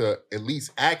you have to at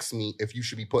least ask me if you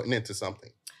should be putting into something.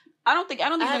 I don't think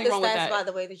there's anything wrong with that. By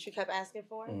the way, that you kept asking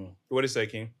for. What did it say,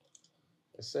 King?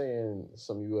 It's saying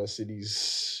some U.S.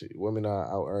 cities, women are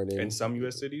out earning. In some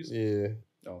U.S. cities? Yeah.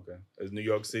 Oh, okay. Is New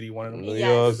York City one of them? New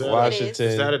York, Washington.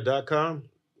 Is that a .com?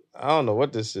 I don't know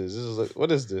what this is.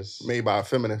 What is this? Made by a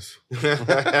feminist. It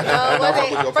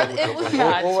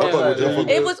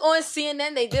was on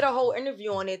CNN. They did a whole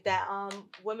interview on it that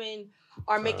women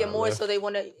are making more, so they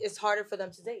want to. It's harder for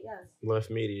them to date. Yes. Left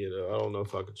media, though. I don't know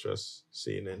if I could trust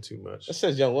CNN too much. It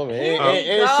says young women. Now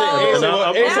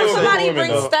somebody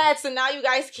brings stats, and now you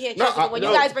guys can't trust it. When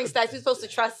you guys bring stats, you're supposed to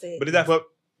trust it. But is that?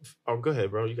 Oh, go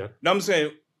ahead, bro. You got it. No, I'm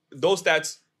saying those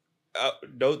stats.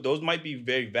 Those might be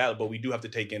very valid, but we do have to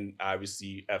take in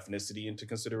obviously ethnicity into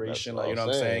consideration. Like, you know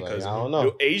what I'm saying? Because I don't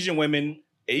know. Asian women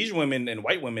and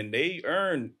white women, they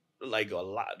earn like a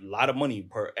lot of money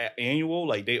per annual.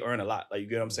 Like they earn a lot. Like you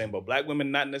get what I'm saying? But black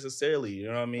women not necessarily. You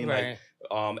know what I mean? Right.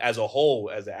 Like as a whole,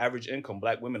 as an average income,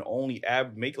 black women only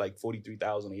make like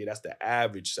 $43,000 a year. That's the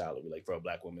average salary, like for a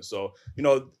black woman. So you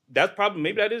know that's probably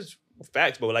maybe that is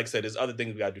facts. But like I said, there's other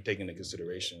things we got to take into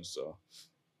consideration. So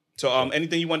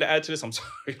anything you want to add to this? I'm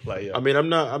sorry. I mean, I'm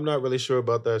not really sure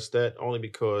about that stat, only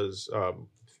because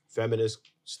feminists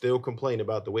still complain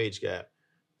about the wage gap.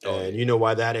 And you know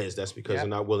why that is. That's because they're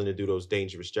not willing to do those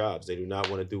dangerous jobs. They do not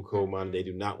want to do coal mining. They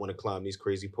do not want to climb these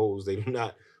crazy poles. They do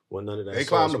not want none of that. They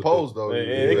climb the poles, though.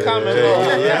 They climb the poles.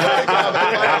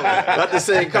 Not the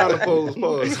same kind of poles.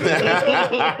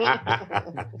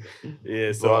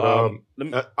 Yeah, so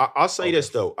I'll say this,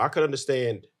 though. I could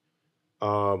understand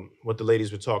what the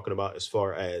ladies were talking about as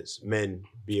far as men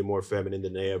being more feminine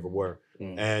than they ever were.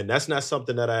 And that's not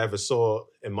something that I ever saw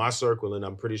in my circle, and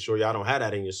I'm pretty sure y'all don't have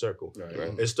that in your circle.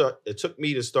 Right. It took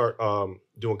me to start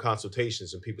doing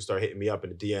consultations, and people start hitting me up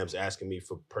in the DMs asking me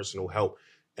for personal help.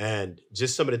 And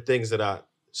just some of the things that I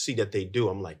see that they do,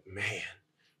 I'm like, man,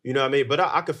 you know what I mean? But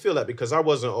I could feel that because I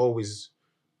wasn't always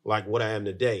like what I am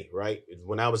today, right?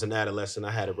 When I was an adolescent,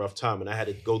 I had a rough time, and I had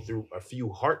to go through a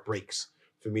few heartbreaks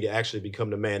for me to actually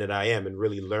become the man that I am and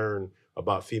really learn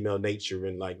about female nature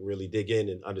and like really dig in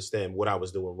and understand what I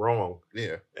was doing wrong.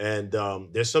 Yeah. And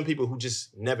there's some people who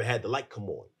just never had the light come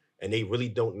on and they really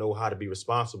don't know how to be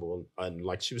responsible. And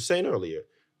like she was saying earlier,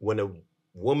 when a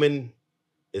woman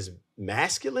is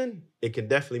masculine, it can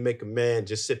definitely make a man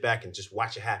just sit back and just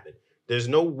watch it happen. There's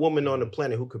no woman on the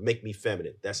planet who could make me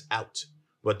feminine. That's out.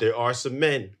 But there are some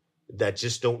men that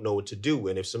just don't know what to do.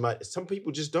 And some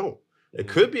people just don't. It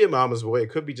could be a mama's boy. It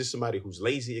could be just somebody who's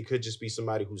lazy. It could just be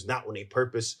somebody who's not on their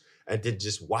purpose and then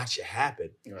just watch it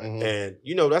happen. Right. And,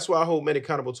 you know, that's why I hold men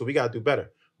accountable to. We got to do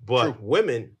better. But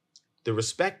women, the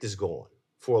respect is gone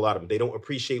for a lot of them. They don't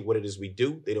appreciate what it is we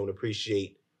do. They don't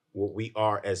appreciate what we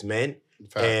are as men.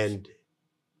 Facts. And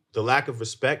the lack of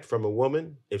respect from a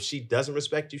woman, if she doesn't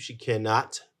respect you, she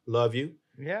cannot love you.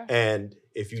 Yeah. And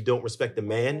if you don't respect the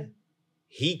man,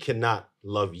 he cannot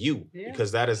love you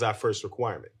because that is our first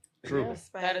requirement. True.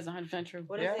 Yeah, that is 100% true.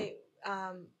 What if they,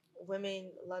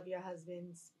 women love your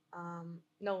husbands?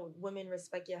 No, women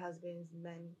respect your husbands.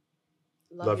 Men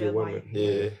love your woman.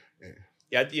 Yeah.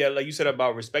 Like you said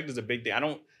about respect is a big thing.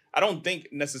 I don't think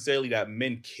necessarily that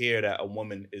men care that a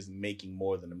woman is making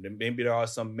more than them. Maybe there are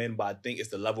some men, but I think it's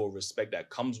the level of respect that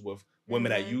comes with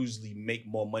women that usually make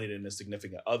more money than a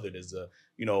significant other. There's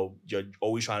you're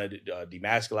always trying to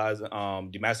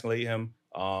demasculate him.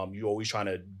 You're always trying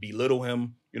to belittle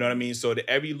him. You know what I mean? So that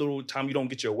every little time you don't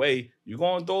get your way, you're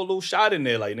going to throw a little shot in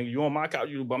there. Like, nigga, you on my couch,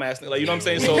 you bum ass nigga. Like, you know what I'm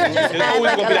saying? So there's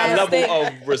always going to be that level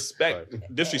of respect,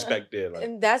 disrespect there. Like.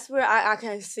 And that's where I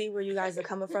can see where you guys are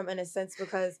coming from in a sense,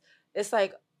 because it's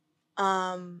like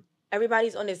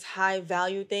everybody's on this high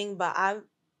value thing, but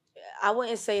I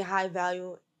wouldn't say high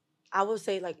value. I would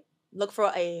say like look for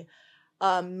a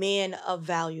man of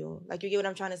value. Like, you get what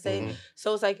I'm trying to say? Mm-hmm.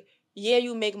 So it's like, yeah,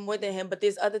 you make more than him, but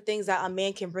there's other things that a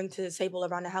man can bring to the table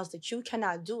around the house that you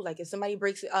cannot do. Like, if somebody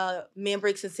man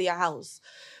breaks into your house,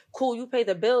 cool, you pay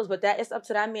the bills, but that it's up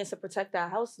to that man to protect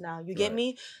that house now. You get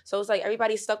me? So it's like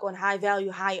everybody's stuck on high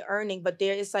value, high earning, but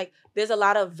there's a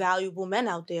lot of valuable men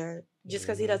out there. Just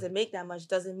because he doesn't make that much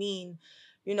doesn't mean,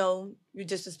 you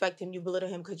disrespect him, you belittle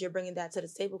him because you're bringing that to the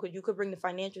table. Because you could bring the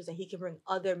financials and he can bring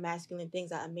other masculine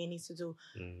things that a man needs to do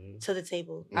to the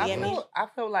table. I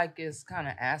feel like it's kind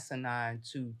of asinine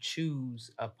to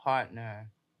choose a partner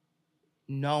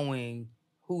knowing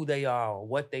who they are, or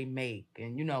what they make,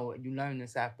 and you learn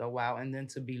this after a while, and then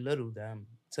to belittle them.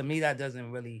 To me, that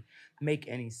doesn't really make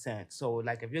any sense. So,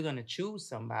 like, if you're gonna choose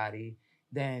somebody,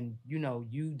 then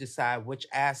you decide which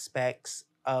aspects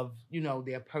of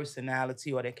their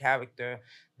personality or their character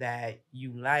that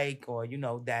you like, or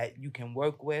that you can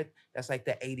work with. That's like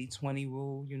the 80-20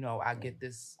 rule. I get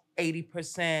this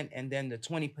 80% and then the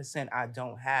 20% I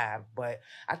don't have. But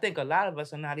I think a lot of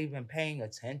us are not even paying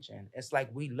attention. It's like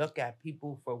we look at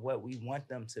people for what we want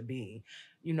them to be,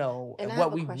 and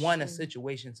what we want a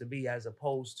situation to be, as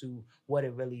opposed to what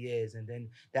it really is. And then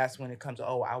that's when it comes to,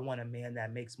 I want a man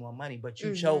that makes more money. But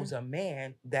you chose a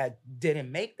man that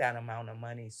didn't make that amount of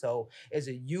money. So is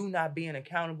it you not being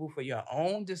accountable for your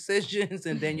own decisions,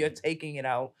 and then you're taking it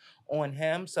out on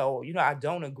him? So, I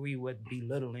don't agree with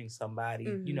belittling somebody,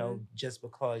 just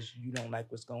because you don't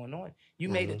like what's going on. You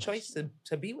made a choice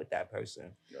to be with that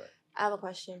person. Right. I have a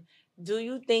question. Do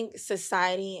you think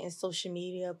society and social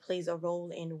media plays a role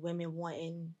in women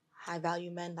wanting high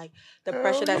value men? Like the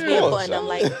pressure that's being put on them,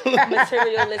 like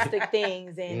materialistic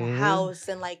things and house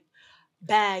and like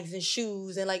bags and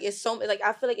shoes, and like it's so like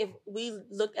I feel like if we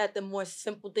looked at the more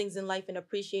simple things in life and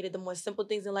appreciated the more simple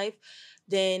things in life,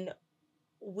 then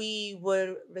we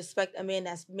would respect a man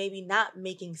that's maybe not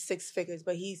making six figures,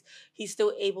 but he's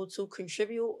still able to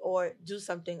contribute or do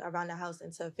something around the house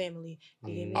and to a family.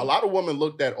 You get me? A lot of women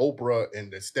looked at Oprah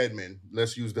and the Stedman.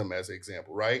 Let's use them as an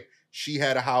example, right? She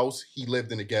had a house. He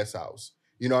lived in a guest house.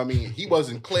 You know what I mean? He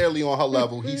wasn't clearly on her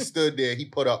level. He stood there. He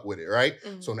put up with it, right?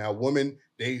 Mm-hmm. So now women,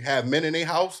 they have men in their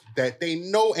house that they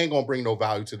know ain't going to bring no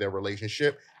value to their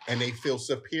relationship, and they feel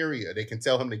superior. They can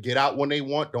tell him to get out when they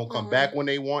want, don't come back when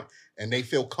they want, and they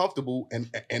feel comfortable and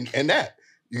that.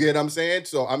 You get what I'm saying?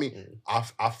 So, I mean,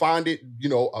 I find it,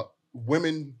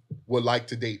 women would like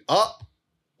to date up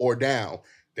or down.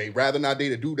 They rather not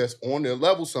date a dude that's on their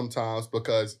level sometimes,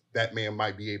 because that man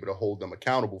might be able to hold them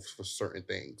accountable for certain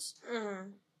things. Mm-hmm.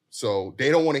 So they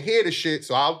don't want to hear the shit.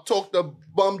 So I'll talk to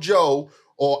Bum Joe,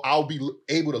 or I'll be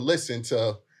able to listen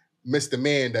to Mr.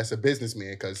 Man that's a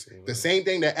businessman, because the same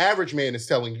thing the average man is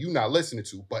telling you not listening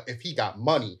to. But if he got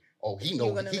money, he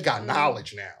knows he got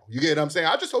knowledge now. You get what I'm saying?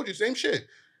 I just told you the same shit.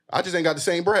 I just ain't got the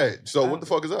same bread. So what the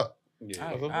fuck is up?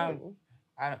 Yeah.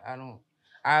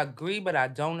 I agree, but I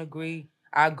don't agree.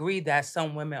 I agree that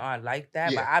some women are like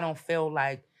that, but I don't feel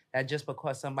like that just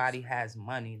because somebody has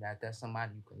money that's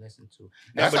somebody you can listen to.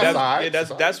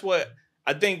 That's what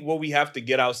I think. What we have to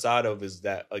get outside of is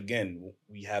that, again,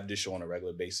 we have this show on a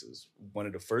regular basis. One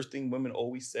of the first things women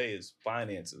always say is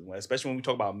finances. Especially when we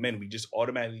talk about men, we just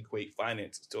automatically equate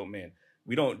finances to a man.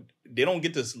 They don't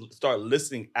get to start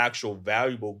listing actual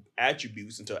valuable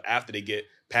attributes until after they get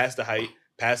past the height,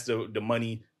 past the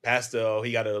money, past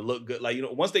he got to look good. Like,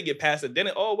 once they get past it, then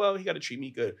he got to treat me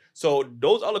good. So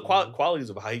those other qualities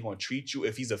of how he going to treat you,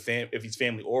 if he's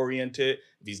family oriented,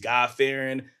 if he's God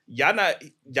fearing, y'all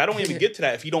don't even get to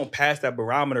that if you don't pass that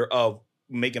barometer of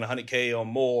making $100K or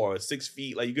more, or 6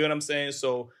 feet. Like, you get what I'm saying?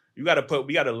 So we got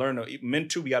to learn, men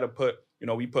too. We got to put,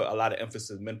 we put a lot of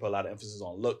emphasis. Men put a lot of emphasis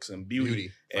on looks and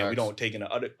beauty. And we don't take into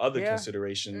other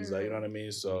considerations. Mm-hmm. Like, you know what I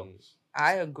mean? So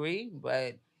I agree,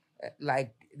 but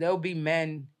like there'll be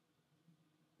men,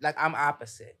 like I'm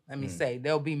opposite. Let me say,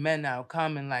 there'll be men that'll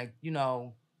come and like,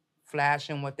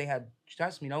 flashing what they have.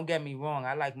 Trust me, don't get me wrong.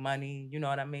 I like money. You know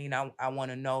what I mean? I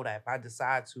want to know that if I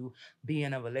decide to be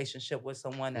in a relationship with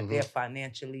someone, that they're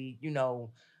financially,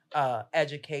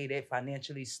 educated,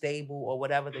 financially stable, or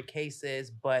whatever the case is.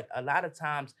 But a lot of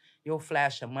times you'll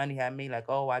flash your money at me like,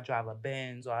 oh, I drive a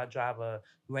Benz, or I drive a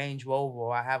Range Rover,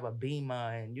 or I have a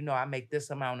Beamer, and I make this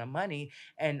amount of money,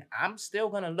 and I'm still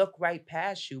gonna look right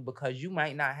past you because you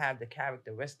might not have the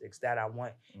characteristics that I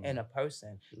want in a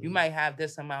person. You might have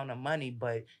this amount of money,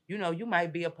 but you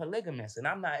might be a polygamist, and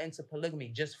I'm not into polygamy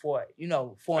just for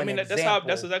for an example.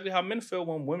 That's exactly how men feel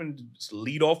when women just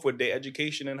lead off with their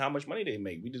education and how much money they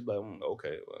make. We just like,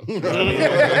 okay, well, you know what I mean?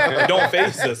 It don't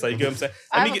phase us. Like, you know what I'm saying?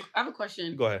 I have a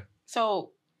question. Go ahead.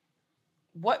 So,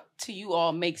 what to you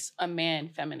all makes a man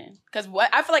feminine? Because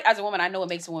I feel like as a woman, I know what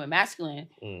makes a woman masculine.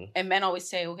 And men always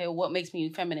say, okay, well, what makes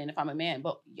me feminine if I'm a man?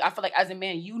 But I feel like as a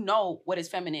man, you know what is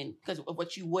feminine because of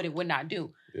what you would and would not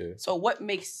do. Yeah. So what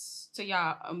makes to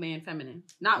y'all a man feminine?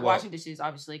 Not washing dishes,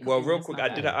 obviously. Well, real quick, I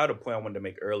had a point I wanted to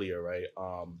make earlier, right?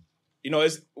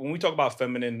 It's when we talk about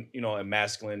feminine, and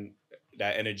masculine,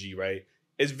 that energy, right?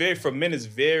 It's very, for men, it's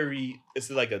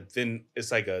like a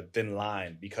thin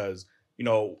line because,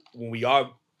 when we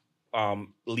are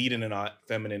leading in our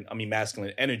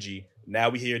masculine energy, now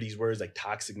we hear these words like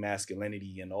toxic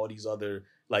masculinity and all these other,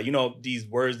 these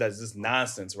words that's just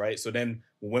nonsense, right? So then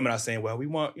when women are saying, well, we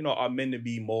want, our men to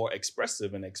be more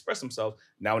expressive and express themselves.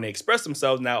 Now when they express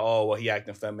themselves, now, oh, well, he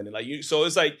acting feminine. So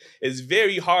it's like, it's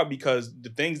very hard because the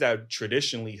things that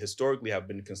traditionally, historically have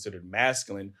been considered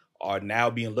masculine are now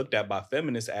being looked at by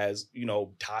feminists as,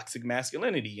 toxic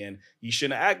masculinity, and he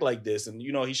shouldn't act like this, and,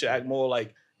 he should act more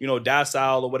like,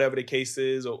 docile or whatever the case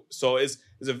is. So it's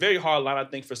a very hard line, I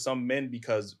think, for some men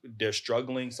because they're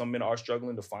struggling. Some men are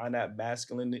struggling to find that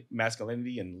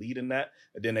masculinity and lead in that.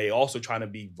 And then they also trying to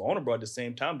be vulnerable at the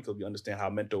same time because we understand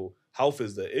how mental health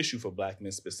is the issue for Black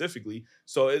men specifically.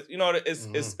 So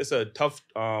it's a tough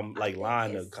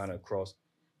line to kind of cross.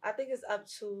 I think it's up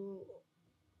to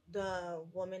the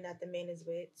woman that the man is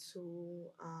with to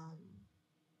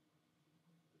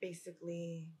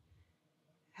basically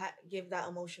give that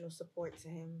emotional support to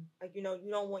him. Like, you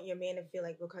don't want your man to feel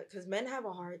like, because men have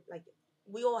a hard, like,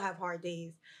 we all have hard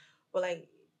days, but like,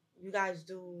 you guys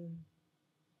do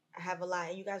have a lot,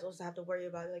 and you guys also have to worry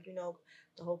about, like,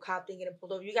 the whole cop thing getting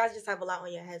pulled over. You guys just have a lot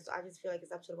on your head. So I just feel like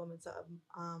it's up to the woman to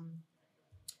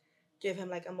give him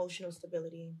like emotional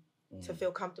stability, to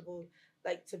feel comfortable,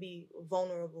 like to be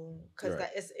vulnerable, because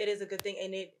it is a good thing,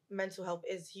 and mental health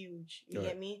is huge. You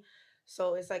get me?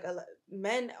 So it's like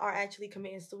men are actually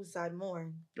committing suicide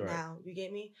more now. You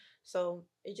get me? So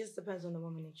it just depends on the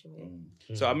woman that you're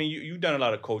with. So you've done a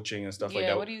lot of coaching and stuff like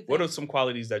that. What are some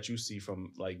qualities that you see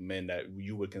from like men that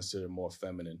you would consider more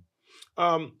feminine?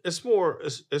 It's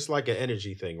like an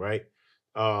energy thing, right?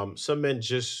 Some men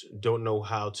just don't know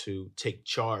how to take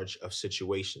charge of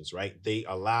situations, right? They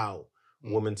allow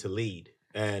women to lead,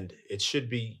 and it should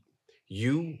be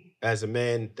you as a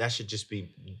man. That should just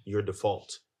be your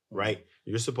default. Right?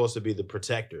 You're supposed to be the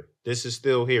protector. This is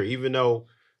still here. Even though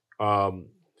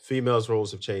females'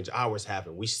 roles have changed, ours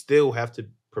haven't. We still have to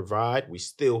provide. We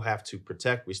still have to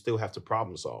protect. We still have to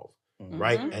problem solve.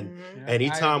 Right? And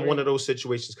anytime one of those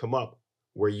situations come up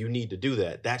where you need to do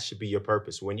that, that should be your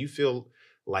purpose. When you feel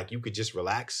like you could just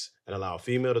relax and allow a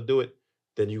female to do it,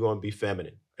 then you're going to be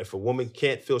feminine. If a woman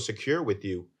can't feel secure with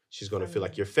you, she's going to feel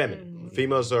like you're feminine.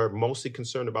 Females are mostly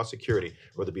concerned about security,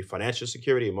 whether it be financial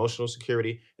security, emotional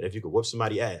security, and if you could whoop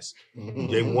somebody's ass.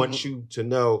 They want you to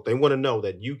know, they want to know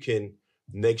that you can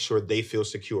make sure they feel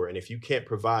secure. And if you can't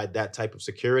provide that type of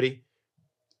security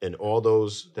and all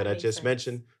those that I just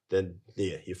mentioned, then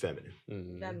you're feminine.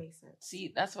 That makes sense.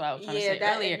 See, that's what I was trying to say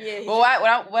earlier.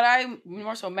 But what I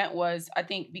more so meant was, I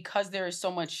think because there is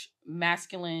so much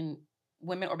masculine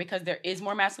women, or because there is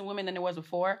more masculine women than there was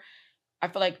before, I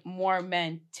feel like more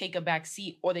men take a back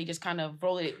seat, or they just kind of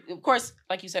roll it. Of course,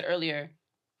 like you said earlier,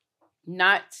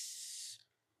 not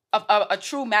a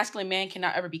true masculine man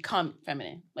cannot ever become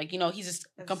feminine. Like, he's just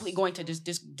completely going to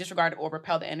just disregard or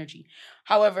repel the energy.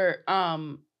 However,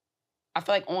 I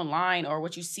feel like online, or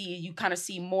what you see, you kind of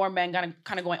see more men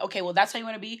kind of going, okay, well, that's how you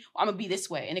want to be. Well, I'm gonna be this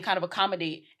way, and they kind of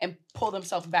accommodate and pull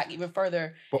themselves back even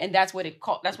further, and that's where it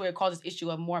causes issue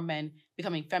of more men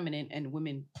becoming feminine and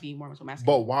women being more masculine.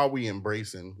 But why are we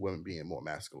embracing women being more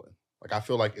masculine? Like, I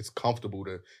feel like it's comfortable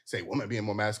to say women being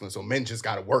more masculine, so men just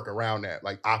got to work around that.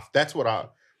 Like,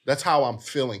 that's how I'm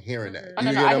feeling hearing that.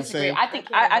 You know what I'm saying?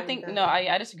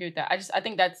 I disagree with that. I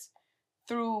think that's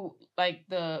through like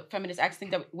the feminist acts, thing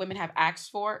that women have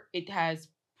asked for, it has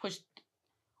pushed,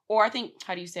 or I think,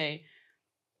 how do you say,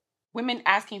 women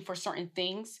asking for certain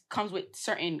things comes with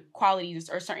certain qualities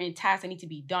or certain tasks that need to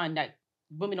be done that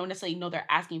women don't necessarily know they're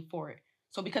asking for it.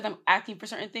 So because I'm asking for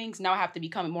certain things, now I have to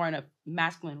become more in a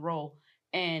masculine role.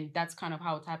 And that's kind of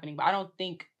how it's happening. But I don't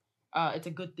think it's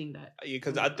a good thing that... Yeah,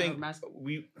 because I think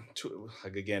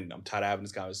again, I'm tired of having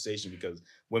this conversation because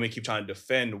women keep trying to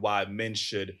defend why men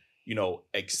should,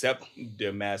 accept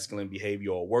their masculine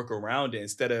behavior or work around it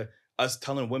instead of us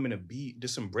telling women to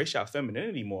just embrace your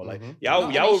femininity more. Like y'all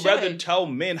would rather tell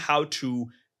men how to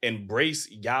embrace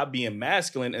y'all being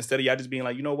masculine instead of y'all just being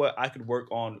like, you know what, I could work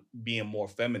on being more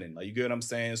feminine. Like, you get what I'm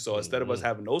saying? So instead of us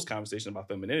having those conversations about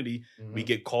femininity, we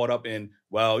get caught up in,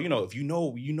 well, if you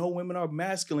know women are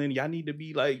masculine, y'all need to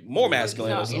be like more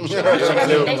masculine or some shit.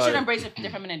 They should embrace their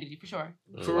femininity for sure.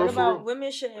 What about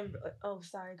women should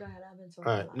sorry, go ahead. I've been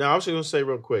talking. All right. Now I was just gonna say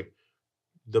real quick,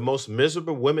 the most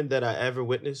miserable women that I ever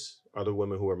witnessed are the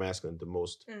women who are masculine. The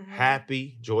most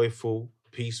happy, joyful,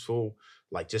 peaceful,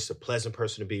 like just a pleasant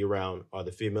person to be around are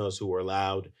the females who are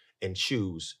allowed and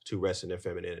choose to rest in their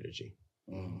feminine energy.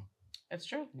 That's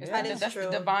true. That's true.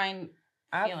 The divine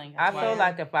feeling. I feel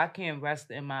like if I can't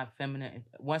rest in my feminine,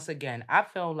 once again, I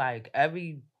feel like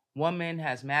every woman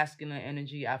has masculine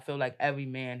energy. I feel like every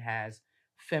man has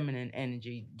feminine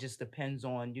energy. Just depends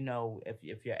on,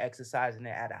 if you're exercising it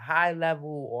at a high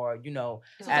level or, at a low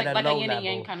yin level. and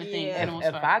yang kind of thing.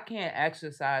 If I can't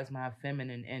exercise my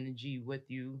feminine energy with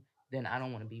you, then I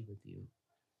don't want to be with you.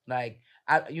 Like,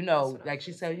 like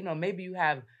she said, maybe you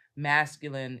have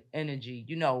masculine energy,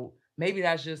 maybe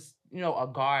that's just, a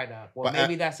guard up, or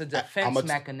maybe that's a defense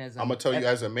mechanism. I'm going to tell you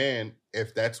as a man,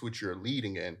 if that's what you're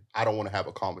leading in, I don't want to have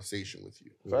a conversation with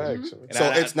you. Facts.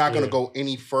 So it's not going to go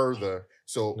any further.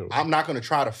 So I'm not going to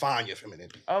try to find your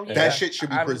femininity. Oh, yeah. That shit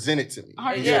should be presented to me.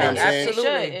 You know what I'm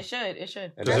saying? It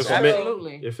should.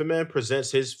 Absolutely. If a man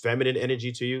presents his feminine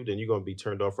energy to you, then you're going to be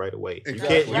turned off right away.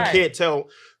 Exactly. You can't tell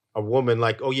a woman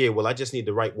like, oh yeah, well, I just need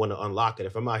the right one to unlock it.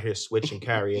 If I'm out here switching,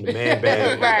 carrying the man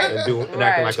bag and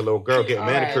acting like a little girl, getting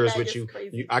manicures with you,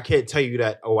 I can't tell you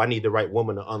that, oh, I need the right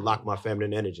woman to unlock my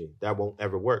feminine energy. That won't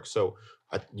ever work. So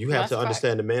you have to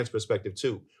understand the man's perspective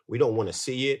too. We don't want to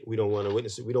see it. We don't want to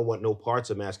witness it. We don't want no parts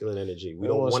of masculine energy. We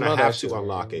don't want to have to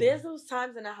unlock it. There's those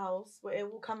times in the house where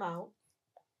it will come out.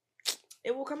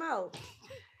 It will come out.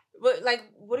 But like,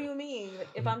 what do you mean?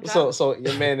 If I'm driving... So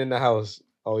your man in the house...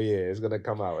 Oh yeah, it's gonna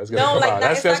come out. It's gonna come out.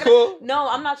 That's cool. No,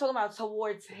 I'm not talking about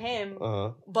towards him.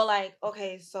 But like,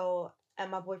 okay, so at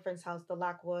my boyfriend's house, the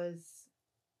lock was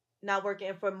not working,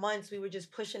 and for months we were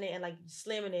just pushing it and like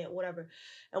slamming it or whatever.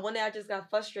 And one day I just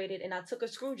got frustrated and I took a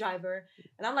screwdriver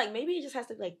and I'm like, maybe it just has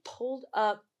to be like pulled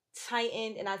up,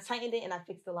 tightened, and I tightened it and I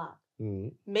fixed the lock.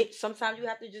 Sometimes you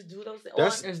have to just do those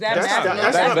things. That's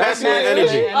not masculine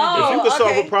energy. If you could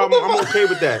solve a problem, I'm okay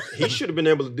with that. He should have been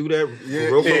able to do that for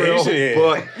real.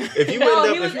 But if you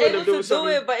end up doing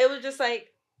something, but it was just like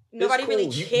nobody really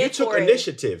cared. You took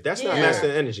initiative. That's not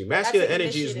masculine energy. Masculine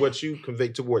energy is what you convey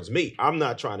towards me. I'm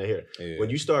not trying to hear. When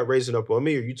you start raising up on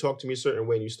me or you talk to me a certain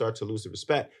way and you start to lose the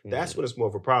respect, that's when it's more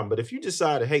of a problem. But if you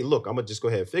decide, hey, look, I'm gonna just go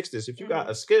ahead and fix this. If you got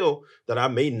a skill that I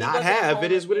may not have,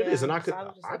 it is what it is, and I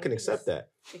can accept that.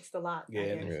 Fix the lock.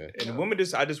 And women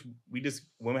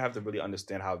women have to really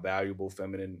understand how valuable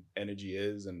feminine energy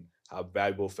is and how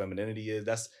valuable femininity is.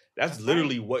 That's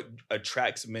literally what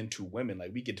attracts men to women.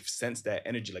 Like, we get to sense that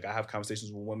energy. Like, I have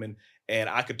conversations with women and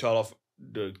I could tell off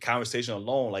the conversation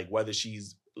alone, like whether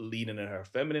she's leading in her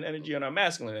feminine energy or her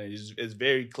masculine energy. It's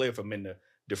very clear for men to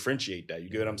differentiate that. You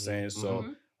get what I'm saying?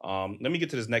 So let me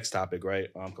get to this next topic,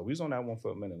 right? Cause we was on that one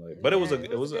for a minute, like, but I think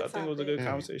it was a good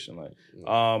conversation. Like,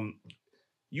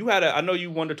 I know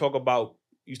you wanted to talk about,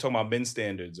 you was talking about men's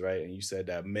standards, right? And you said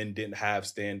that men didn't have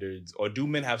standards, or do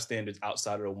men have standards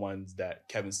outside of the ones that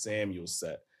Kevin Samuels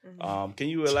set? Can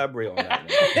you elaborate on that one?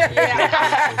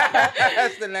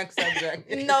 That's the next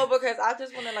subject. No, because I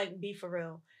just want to like be for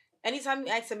real. Anytime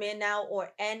you ask a man now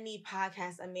or any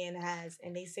podcast a man has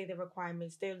and they say the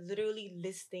requirements, they're literally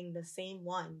listing the same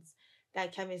ones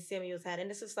that Kevin Samuels had. And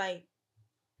it's just like,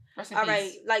 all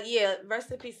right, like, yeah,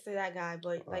 rest in peace to that guy.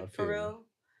 But like, for real,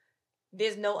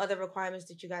 there's no other requirements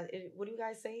that you guys, what do you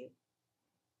guys say?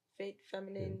 Fit,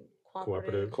 feminine,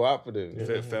 cooperative.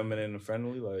 Fit, feminine, and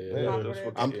friendly.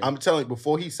 Like, I'm telling you,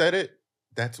 before he said it,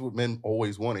 that's what men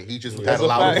always wanted. He just had a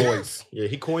loud voice. Yeah,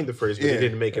 he coined the phrase, but he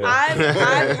didn't make it up.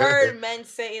 I've heard men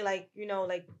say, like,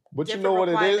 but different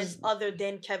requirements other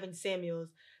than Kevin Samuels.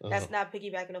 That's not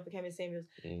piggybacking off of Kevin Samuels.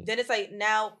 Then it's like,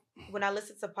 now when I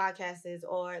listen to podcasts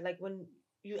or like when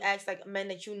you ask like men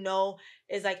that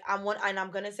is like, I'm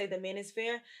gonna say the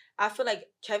Manosphere. I feel like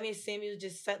Kevin Samuels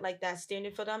just set like that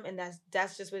standard for them, and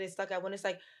that's just where they stuck at. When it's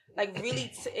like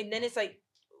really, and then it's like,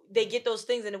 they get those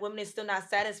things and the women is still not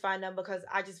satisfying them because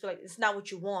I just feel like it's not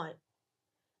what you want.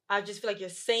 I just feel like you're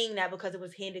saying that because it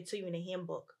was handed to you in a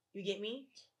handbook. You get me?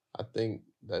 I think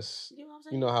that's you know what I'm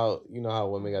saying? you know how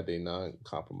women got their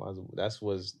non-compromisable. That's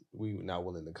what we not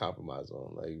willing to compromise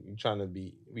on. Like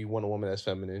we want a woman that's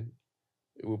feminine.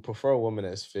 We prefer a woman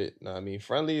that's fit. No, I mean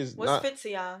friendly is what's not fit to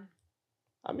y'all?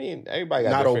 I mean, everybody got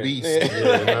not different. obese.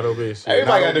 Yeah, not obese. Yeah.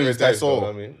 Everybody Not got different obese, that's types. all.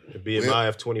 I mean, A BMI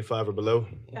of 25 or below.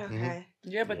 Okay.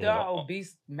 Yeah, but there are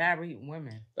obese married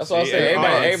women. that's what I'm saying.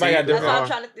 Everybody got That's different. why I'm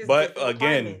trying to. But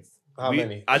again, How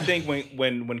many? I think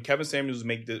when Kevin Samuels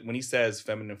when he says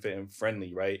feminine, fit, and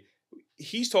friendly, right?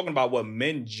 He's talking about what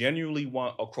men genuinely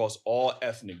want across all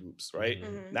ethnic groups, right?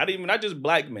 Mm-hmm. Not just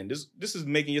black men. This is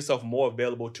making yourself more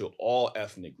available to all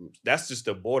ethnic groups. That's just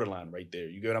the borderline right there.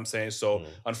 You get what I'm saying? So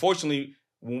unfortunately,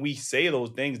 when we say those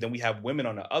things, then we have women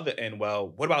on the other end. Well,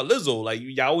 what about Lizzo? Like,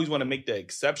 y'all always want to make the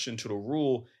exception to the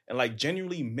rule. And like,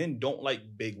 genuinely, men don't like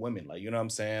big women. Like, you know what I'm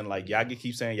saying? Like, y'all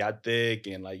keep saying y'all thick.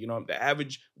 And like, you know, the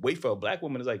average weight for a black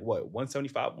woman is like, what,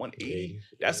 175, 180?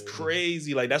 That's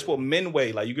crazy. Like, that's what men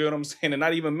weigh. Like, you get what I'm saying? And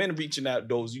not even men reaching out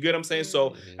those. You get what I'm saying?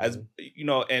 So, as, you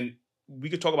know, and we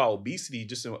could talk about obesity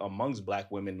just amongst black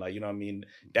women. Like, you know what I mean?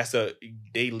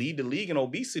 They lead the league in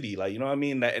obesity. Like, you know what I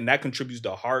mean? That contributes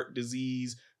to heart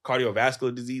disease,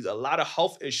 cardiovascular disease, a lot of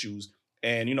health issues.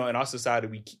 And, you know, in our society,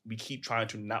 we keep trying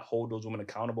to not hold those women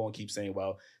accountable and keep saying,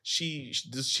 well, she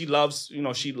loves, you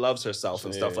know, she loves herself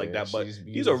and stuff like that. But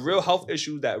these are real health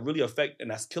issues that really affect,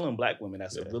 and that's killing black women.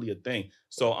 That's really a thing.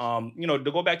 So, you know, to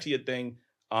go back to your thing,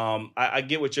 I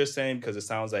get what you're saying because it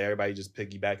sounds like everybody just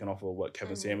piggybacking off of what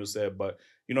Kevin Samuels said. But,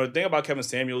 you know, the thing about Kevin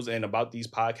Samuels and about these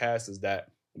podcasts is that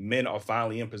men are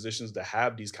finally in positions to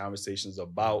have these conversations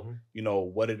about, you know,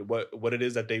 what it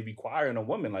is that they require in a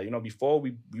woman. Like, you know, before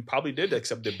we probably did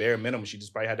accept the bare minimum. She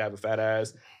just probably had to have a fat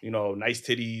ass, you know, nice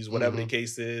titties, whatever the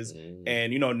case is.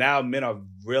 And, you know, now men are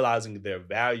realizing their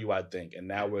value, I think. And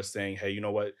now we're saying, hey, you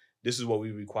know what? This is what we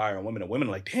require in women. And women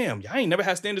are like, damn, y'all ain't never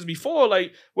had standards before.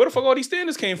 Like, where the fuck all these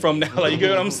standards came from now? Like, you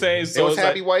get what I'm saying? So it's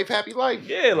happy wife, happy life.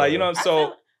 Yeah, like, you know,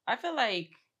 so. I feel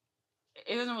like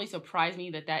it doesn't really surprise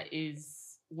me that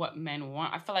is what men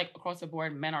want. I feel like across the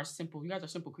board, men are simple. You guys are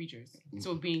simple creatures.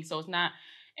 So it's not,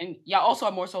 and y'all also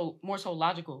are more so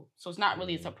logical. So it's not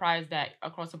really a surprise that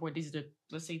across the board, these are the,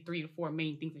 let's say 3 or 4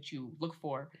 main things that you look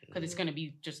for, because it's going to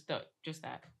be just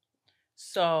that.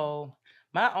 So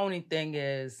my only thing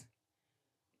is,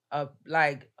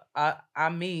 like I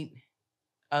meet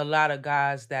a lot of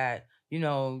guys that, you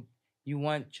know, you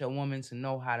want your woman to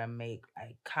know how to make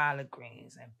like collard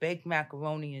greens and baked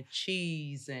macaroni and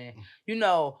cheese and, you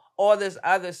know, all this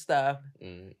other stuff.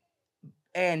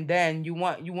 And then you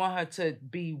want her to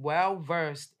be well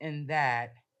versed in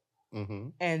that,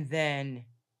 and then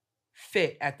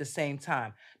fit at the same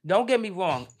time. Don't get me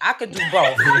wrong, I could do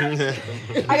both.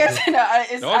 I guess it's no, I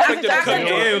know,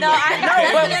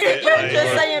 but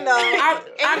just saying though.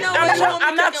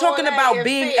 I'm not talking about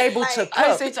being able to cook.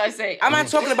 I say. I'm not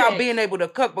talking about being able to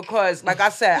cook because, like I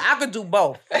said, I could do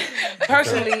both.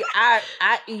 Personally,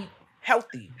 I eat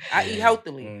healthy. I eat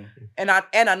healthily, and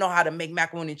I know how to make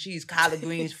macaroni and cheese, collard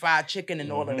greens, fried chicken,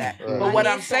 and all of that. But what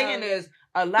I'm saying is,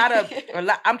 I'm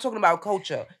talking about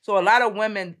culture. So a lot of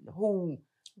women who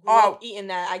grew up eating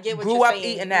that, I get what you're saying.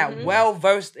 Eating that, well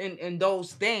versed in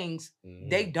those things,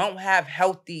 they don't have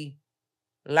healthy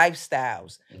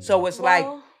lifestyles. So it's like,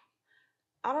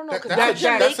 I don't know, because we're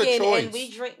Jamaican and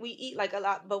we eat like a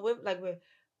lot, but we're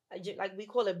we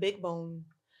call it big bone.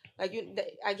 Like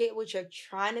I get what you're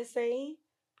trying to say.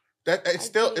 That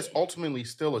it's ultimately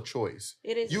still a choice.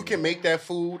 It is. You can make that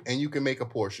food and you can make a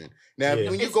portion. Now,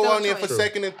 when you go on there for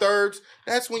second and thirds,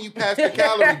 that's when you pass the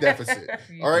calorie deficit.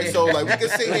 All right, so like we can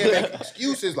sit here and make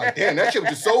excuses like, damn, that shit was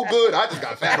just so good, I just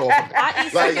got fat off of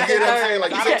it. Like, you get what I'm saying?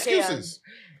 Like, these are excuses.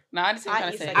 No, I just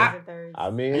trying to say. I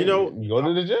mean, you know, you go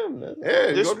to the gym.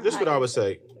 Yeah, this is what I would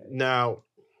say. Now,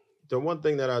 the one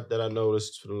thing that I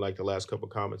noticed from like the last couple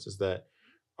of comments is that,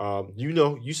 you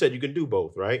know, you said you can do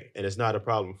both, right? And it's not a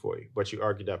problem for you, but you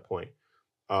argued that point.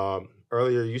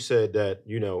 Earlier, you said that,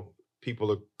 you know,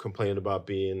 people are complaining about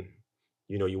being,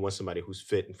 you know, you want somebody who's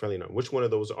fit and friendly. Which one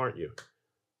of those aren't you?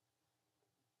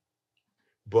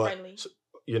 But friendly. So,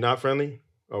 you're not friendly?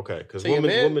 Okay, because I'm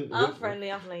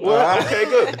friendly. Well, okay,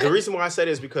 good. The reason why I said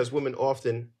it is because women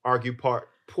often argue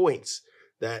points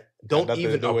that don't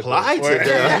even apply to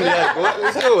them. Like,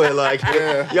 what we doing? Like,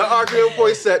 y'all arguing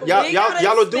points that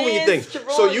y'all are doing your thing.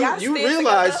 So you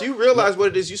realize what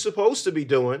it is you're supposed to be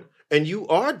doing, and you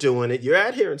are doing it. You're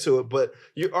adhering to it, but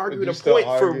you're arguing a point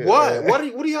for what? Yeah. What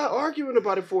are y'all arguing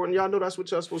about it for? And y'all know that's what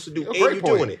y'all supposed to do, and you're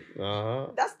doing it.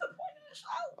 That's the point of the show.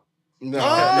 No,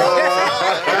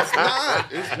 it's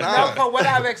not. It's not. No, for what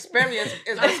I've experienced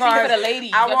is because for the ladies.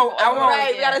 I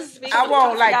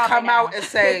won't like come now. out and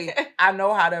say I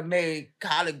know how to make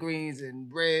collard greens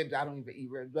and ribs. I don't even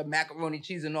eat ribs, but macaroni,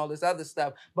 cheese, and all this other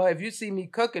stuff. But if you see me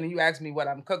cooking and you ask me what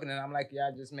I'm cooking, and I'm like, yeah,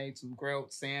 I just made some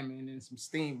grilled salmon and some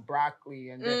steamed broccoli,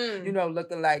 and then,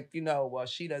 looking like well,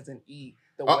 she doesn't eat.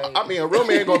 I mean, a real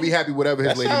man gonna be happy whatever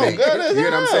his lady makes. You know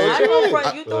what I'm saying? I know,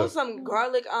 bro. You throw some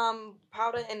garlic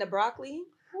powder in the broccoli.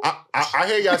 I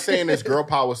hear y'all saying this girl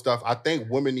power stuff. I think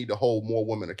women need to hold more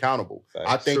women accountable.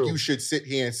 I think you should sit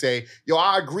here and say, yo,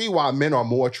 I agree why men are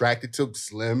more attracted to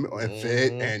slim and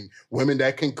fit and women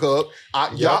that can cook.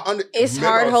 It's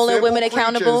hard holding women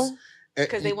accountable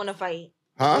because they want to fight.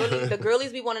 Huh? The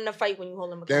girlies be wanting to fight when you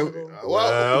hold them accountable.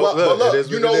 Well, look,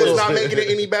 you know what's not making it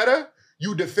any better?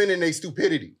 You defending their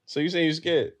stupidity. So you saying you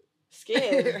scared?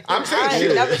 Scared. I'm saying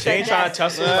she ain't trying to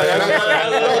tussle. Please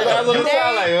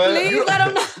let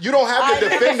them know. You don't have to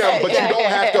defend them, but you don't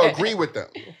have to agree with them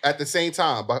at the same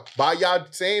time. But by y'all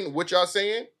saying what y'all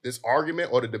saying, this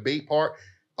argument or the debate part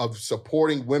of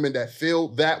supporting women that feel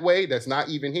that way, that's not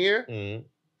even here,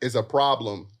 is a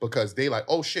problem because they like,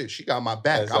 oh shit, she got my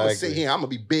back. Exactly. I'm gonna sit here, I'm gonna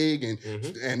be big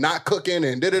and not cooking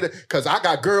and da-da-da. Cause I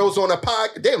got girls on the pod.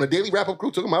 They on the daily wrap-up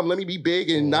crew talking about let me be big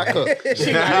and not cook.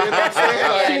 She not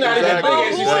even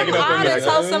Who am I to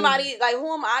tell somebody, like,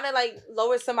 who am I to like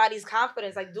lower somebody's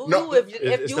confidence? Like,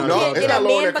 if you can't get a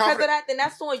man because of that, then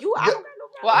that's on you. I don't got no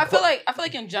problem. Well, I feel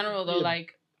like in general though,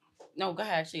 like, no, go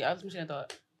ahead. Actually, I was machine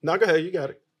thought. No, go ahead. You got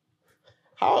it.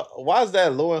 Why is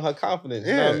that lowering her confidence?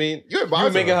 You know what I mean? You're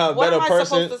making her a better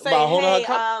person by holding her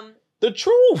confidence. The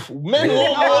truth. Men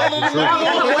want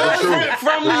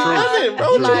feminine women,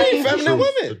 bro. Feminine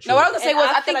women. No, what I was gonna say was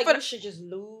I think you should just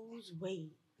lose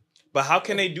weight. But how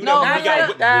can they do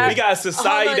that? We got a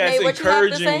society that's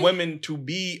encouraging women to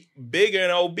be bigger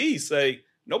and obese. Like,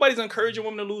 nobody's encouraging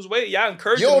women to lose weight. Y'all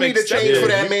encouraging them. You don't need to change for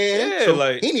that man. Yeah, so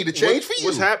like he need to change for you.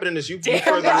 What's happening is you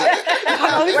further.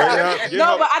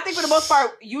 No, but I think for the most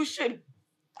part, you should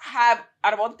have,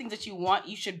 out of all the things that you want,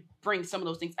 you should bring some of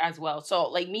those things as well. So,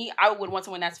 like me, I would want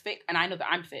someone that's fit, and I know that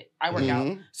I'm fit. I work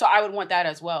out, so I would want that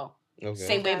as well. Okay.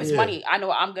 Same way if it's money. I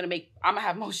know I'm gonna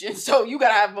have motion, so you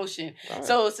gotta have motion. Right.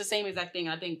 So it's the same exact thing.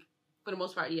 I think for the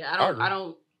most part, I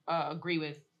don't agree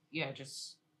with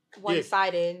just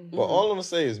one-sided. But all I'm gonna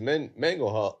say is men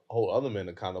gonna hold other men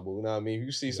accountable. You know what I mean? If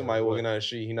you see somebody walking down the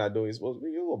street, he not doing what he's supposed to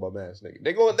be, you a bum ass nigga.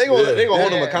 They gonna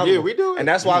hold him accountable. Yeah, we do it. And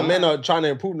that's why men are trying to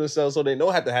improve themselves so they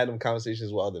don't have to have them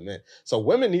conversations with other men. So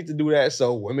women need to do that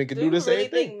so women can do the same thing.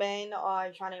 Do you really think men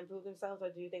are trying to improve themselves, or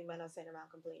do you think men are sitting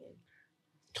around complaining?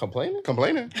 Complaining.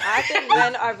 I think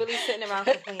men are really sitting around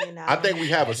complaining now. I think we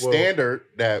have a standard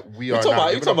that we are.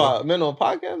 You talking about men on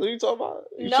podcasts? What are you talking about?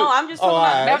 I'm just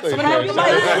talking about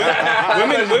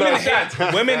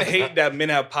women hate that men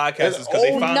have podcasts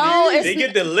because they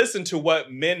get to listen to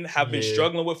what men have been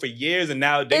struggling with for years, and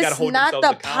now they got to hold themselves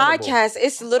accountable. It's not the podcast.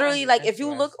 It's literally like if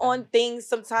you look on things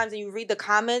sometimes and you read the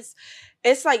comments.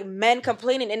 It's like men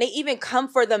complaining, and they even come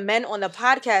for the men on the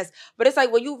podcast. But it's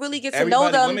like when you really get to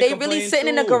know them, they really sitting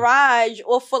in the garage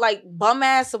or for like bum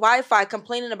ass Wi-Fi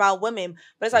complaining about women.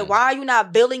 But it's like, why are you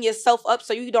not building yourself up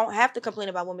so you don't have to complain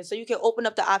about women, so you can open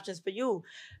up the options for you?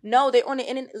 No, they're on the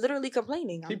internet literally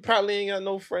complaining. He probably ain't got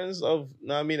no friends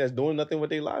that's doing nothing with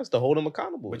their lives to hold them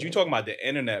accountable. But you talking about the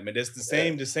internet, man. There's the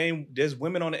same. There's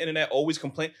women on the internet always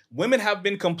complain. Women have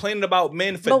been complaining about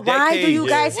men for decades. But why do you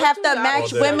guys have to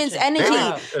match women's energy?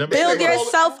 Build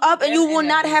yourself up, and you will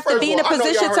not have to be in a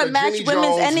position to match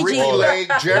women's energy. Ricky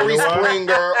Lake, Jerry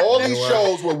Springer, all these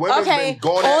shows where women's been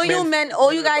going at men.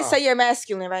 All you guys say you're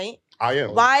masculine, right? I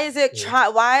am. Why is it?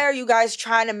 Why are you guys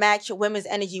trying to match women's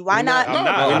energy? Why not?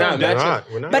 We're not.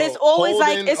 But it's always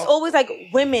like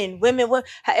women.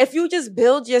 If you just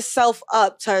build yourself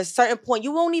up to a certain point,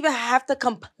 you won't even have to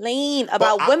complain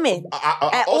about women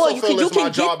at all. You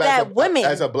can get that women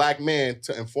as a black man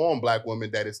to inform black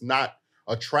women that it's not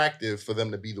attractive for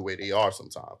them to be the way they are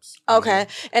sometimes. Okay.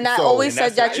 And I always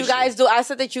said that you guys do. I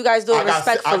said that you guys do it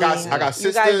respectfully. I got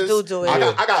sisters. You guys do it.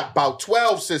 I got about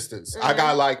 12 sisters. I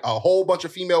got like a whole bunch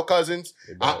of female cousins.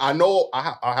 I know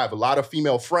I have a lot of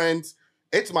female friends.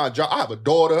 It's my job. I have a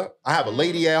daughter. I have a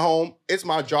lady at home. It's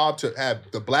my job to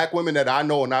have the black women that I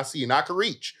know and I see and I can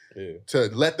reach to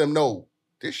let them know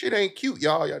this shit ain't cute,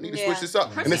 y'all. Y'all need to switch this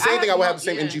up. And the same thing, I would have the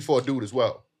same energy for a dude as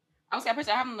well. I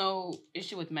have no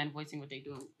issue with men voicing what they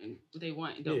do and what they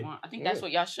want and don't want. I think that's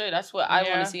what y'all should. That's what I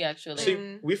want to see, actually.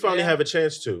 See, we finally have a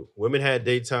chance to. Women had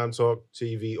daytime talk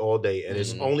TV all day, and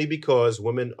it's only because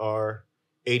women are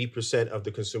 80% of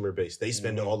the consumer base. They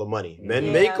spend all the money.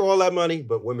 Men make all that money,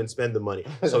 but women spend the money.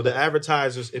 So the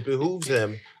advertisers, it behooves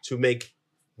them to make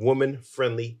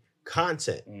woman-friendly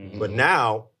content. But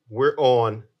now we're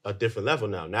on a different level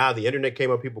now. Now the internet came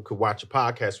up, people could watch a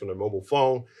podcast from their mobile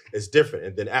phone. It's different.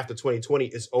 And then after 2020,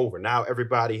 it's over. Now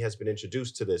everybody has been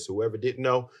introduced to this. Whoever didn't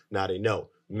know, now they know.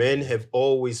 Men have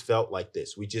always felt like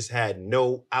this. We just had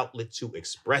no outlet to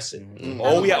express it.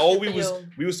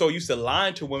 We were so used to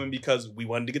lying to women because we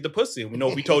wanted to get the pussy. We know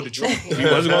if we told the truth, we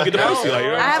wasn't gonna get the pussy. Like,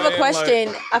 you know I have a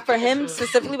question for him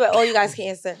specifically, but all you guys can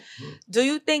answer. Do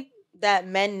you think that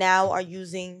men now are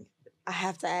using, I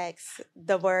have to ask,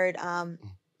 the word,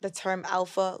 the term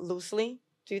alpha loosely?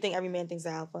 Do you think every man thinks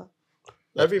they're alpha?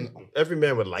 Every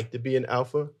man would like to be an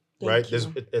alpha. Right?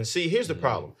 And see, here's the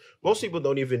problem. Most people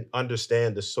don't even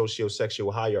understand the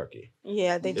socio-sexual hierarchy.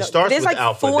 Yeah, they don't. It starts with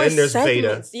alpha, then there's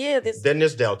segments. beta, then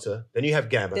there's delta, then you have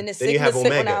gamma, then you have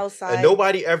omega. And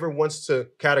nobody ever wants to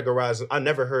categorize. I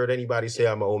never heard anybody say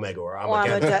I'm an omega or I'm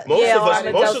a gamma.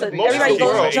 Most of the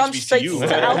world jump straight to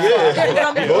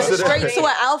alpha. Straight to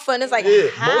an alpha, and it's like,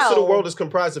 how? Most of the world is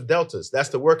comprised of deltas. That's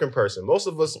the working person. Most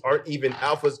of us aren't even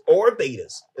alphas or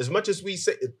betas. As much as we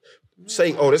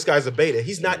say, oh, this guy's a beta.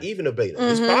 He's not even a beta.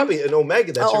 He's probably an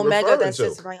omega that you're referring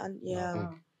to. Right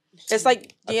it's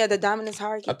like, the dominance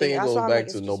hierarchy. I think it goes back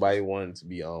to nobody wanting to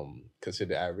be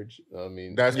considered average. I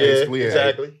mean, that's basically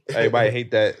exactly. Everybody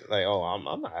hate that. Like, oh,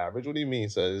 I'm not average. What do you mean?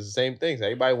 So it's the same thing.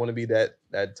 Everybody want to be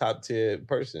that top tier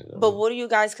person. But what do you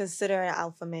guys consider an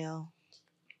alpha male?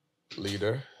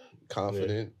 Leader,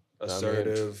 confident,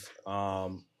 assertive.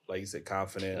 Like you said,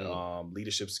 confident,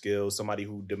 leadership skills, somebody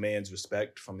who demands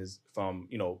respect from his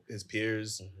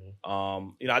peers.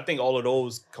 I think all of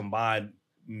those combined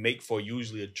make for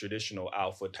usually a traditional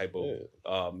alpha type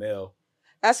of male.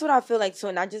 That's what I feel like too.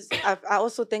 And I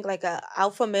also think like a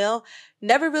alpha male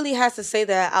never really has to say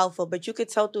they're alpha, but you could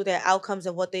tell through their outcomes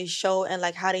and what they show and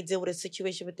like how they deal with a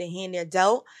situation with the hand they're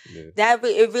dealt. That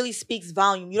it really speaks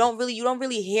volume. You don't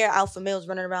really hear alpha males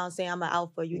running around saying I'm an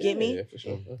alpha. You get me? Yeah, for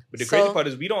sure. But the crazy part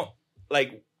is we don't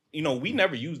like. We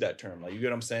never use that term. Like, you get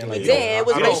what I'm saying? Like, it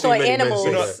was based on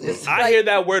animals. I hear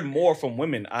that word more from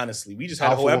women, honestly. We just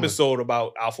had a whole episode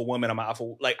about alpha women. I'm an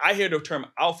alpha. Like, I hear the term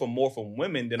alpha more from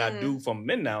women than I do from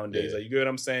men nowadays. Like, you get what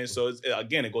I'm saying? So,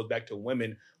 it goes back to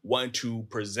women wanting to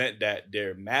present that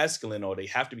they're masculine or they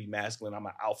have to be masculine. I'm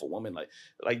an alpha woman.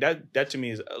 Like that to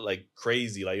me is like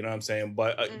crazy. Like, you know what I'm saying?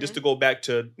 But just to go back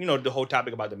to, the whole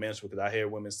topic about the manosphere, because I hear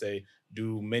women say,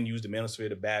 do men use the manosphere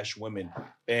to bash women?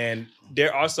 And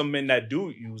there are some men that do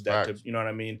use that to, you know what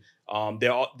I mean?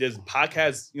 There's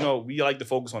podcasts, we like to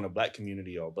focus on the black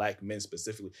community or black men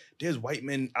specifically. There's white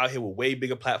men out here with way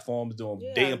bigger platforms doing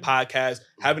dating podcasts,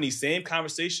 having these same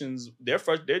conversations. They're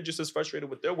just as frustrated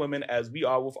with their women as we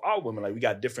are with our women. Like, we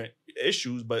got different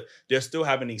issues, but they're still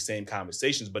having these same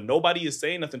conversations. But nobody is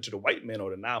saying nothing to the white men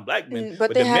or the non-black men.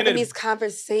 But they're having these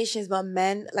conversations, but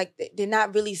men, like, they're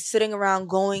not really sitting around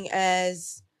going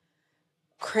as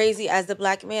crazy as the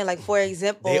black man. Like, for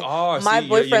example, my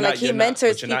boyfriend, he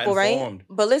mentors people, right?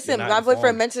 But listen, my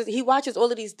boyfriend mentors, he watches all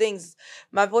of these things.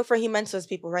 My boyfriend, he mentors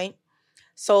people, right?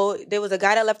 So there was a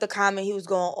guy that left a comment, he was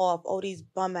going off, oh, these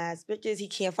bum ass bitches, he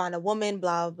can't find a woman,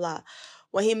 blah, blah, blah.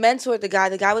 When he mentored the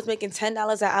guy was making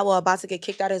 $10 an hour, about to get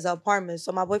kicked out of his apartment.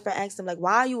 So my boyfriend asked him, like,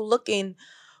 why are you looking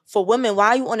for women? Why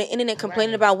are you on the internet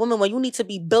complaining about women when you need to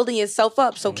be building yourself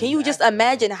up? So can you just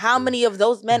imagine how many of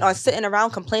those men are sitting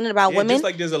around complaining about women? Just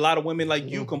like there's a lot of women like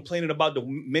you complaining about the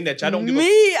men that y'all don't give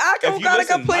I don't gotta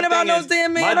complain about those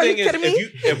damn men. Are you kidding me?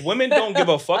 If women don't give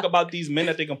a fuck about these men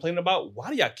that they complaining about,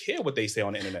 why do y'all care what they say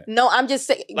on the internet? No, I'm just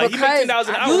saying, like, because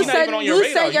you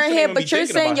said you're here, but you're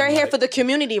saying you're here for the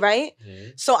community, right?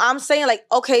 So I'm saying, like,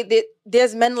 okay,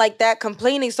 there's men like that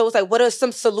complaining. So it's like, what are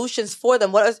some solutions for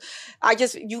them?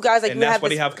 You guys, like, and that's why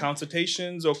they have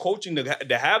consultations or coaching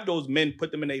to have those men,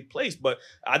 put them in a place. But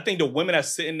I think the women that's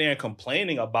sitting there and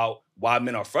complaining about why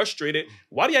men are frustrated,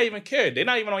 why do y'all even care? They're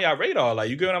not even on y'all radar. Like,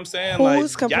 you get what I'm saying?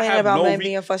 Who's complaining about men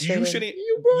being frustrated?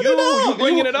 You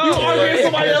bringing it up. You arguing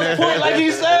somebody else's point like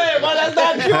he said, but that's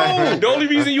not true. The only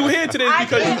reason you here today is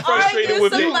because you're frustrated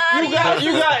with it.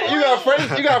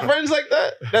 You got friends like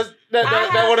that?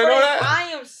 That want to know that? I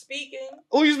am speaking.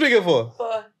 Who you speaking for?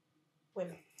 For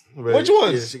women. Which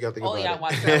ones? Yeah, she got to think about it.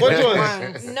 Watch that.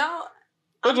 Which ones? No.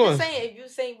 I'm just saying, if you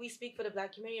saying we speak for the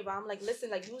black community, but I'm like, listen,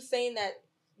 like, you saying that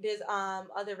there's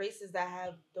other races that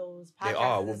have those podcasts. They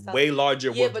are and with stuff. way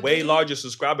larger, Yeah, with but way do you- larger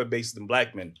subscriber bases than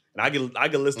black men. And I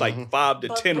can list like 5 to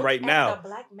But 10 look right at now. the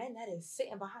black men that is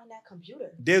sitting behind that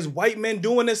computer. There's white men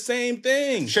doing the same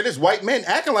thing. Shit, it's white men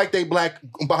acting like they black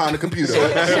behind the computer. So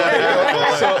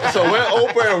when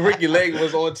Oprah and Ricky Lake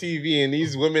was on TV and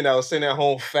these women that was sitting at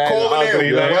home fat and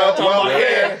ugly, like,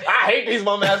 I hate these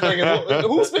bum ass niggas.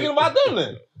 Who's speaking about them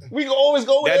then? We can always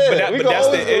go with that. But that's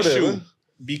the issue.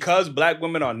 Because black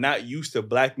women are not used to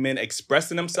black men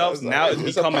expressing themselves, now it's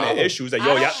becoming an issue. It's like,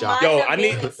 I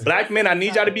need black men, I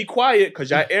need y'all to be quiet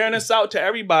because y'all airing us out to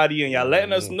everybody and y'all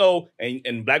letting us know.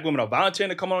 And black women are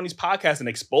volunteering to come on these podcasts and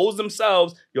expose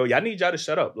themselves. Yo, y'all need y'all to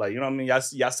shut up. Like, you know what I mean?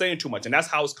 Y'all saying too much. And that's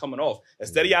how it's coming off.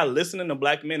 Instead of y'all listening to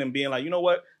black men and being like, you know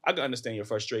what? I can understand your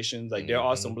frustrations. Like, there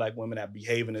are some black women that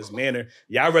behave in this manner.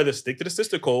 Y'all rather stick to the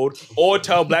sister code or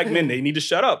tell black men they need to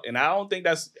shut up. And I think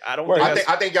I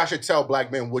think y'all should tell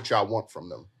black men what y'all want from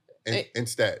them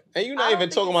instead. And you're not even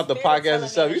talking about the podcast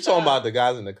itself. You're talking about the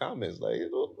guys in the comments. Like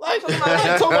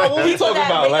talking about what we talking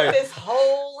about. Like this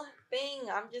whole thing.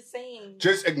 I'm just saying.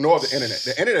 Just ignore the internet.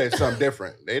 The internet is something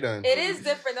different. They done. It is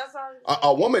different. That's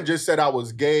all. A woman just said I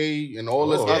was gay and all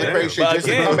this other crazy shit. Just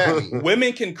to come at me.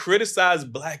 Women can criticize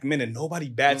black men and nobody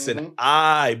bats an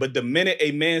eye. But the minute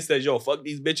a man says, "Yo, fuck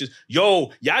these bitches,"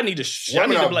 yo, y'all need to.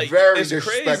 Women are like, very it's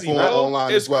disrespectful crazy,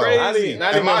 online it's as well. Crazy.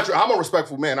 I'm a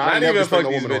respectful man. I ain't never fuck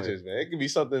these bitches, man. It could be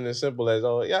something as simple as,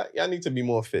 "Oh, y'all need to be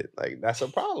more fit." Like that's a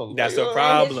problem. That's a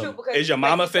problem. Is your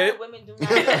mama fit? Women do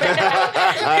not.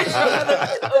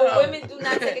 Women do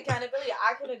not take accountability.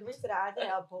 I can agree to that. I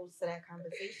didn't oppose to that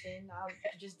conversation. I'm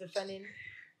just defending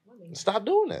women. Stop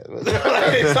doing that.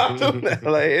 Stop doing that.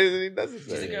 Like it's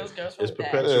necessary. It's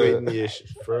perpetuating the issue.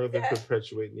 Further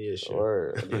perpetuating the issue.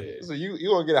 Yeah. So you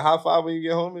gonna get a high five when you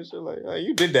get home and shit? Like, oh,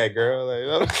 you did that, girl.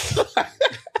 Like,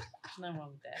 nothing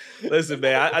wrong with that. Listen,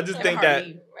 man, I just think that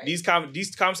these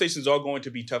conversations are going to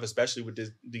be tough, especially with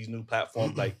these new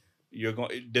platforms. Like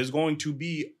there's going to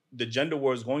be the gender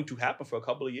war is going to happen for a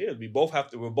couple of years. We're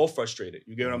both frustrated.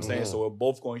 You get what I'm saying? So we're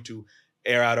both going to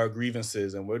air out our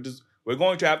grievances, and we're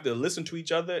going to have to listen to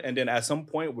each other. And then at some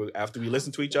point, after we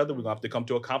listen to each other, we're gonna have to come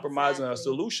to a compromise and a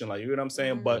solution. Like, you know what I'm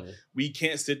saying? But we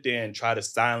can't sit there and try to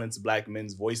silence black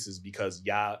men's voices because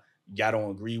y'all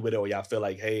don't agree with it, or y'all feel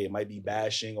like, hey, it might be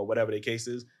bashing or whatever the case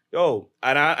is. Yo,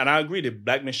 and I agree that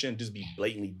black men shouldn't just be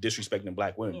blatantly disrespecting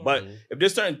black women. But if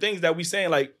there's certain things that we saying,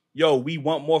 like, yo, we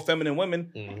want more feminine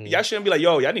women, y'all shouldn't be like,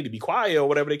 yo, y'all need to be quiet or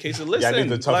whatever the case is. Listen, y'all need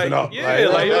to toughen up. Yeah, you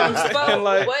know what I'm saying?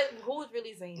 Like, who's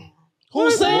really saying that?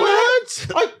 Who's saying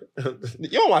that?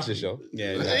 You don't watch the show.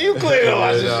 Yeah, you clearly don't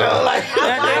watch the show. Like,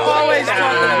 they're always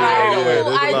talking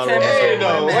about. Ain't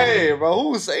no way, bro.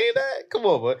 Who's saying that? Come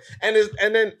on, bro. And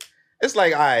then it's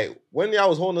like, all right, when y'all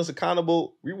was holding us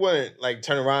accountable, we weren't like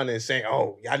turning around and saying,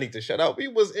 "Oh, y'all need to shut up." We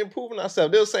was improving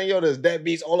ourselves. They were saying, "Yo, there's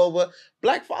deadbeats all over."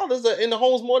 Black fathers are in the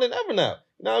homes more than ever now.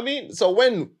 You know what I mean? So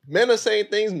when men are saying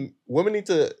things, women need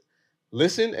to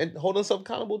listen and hold themselves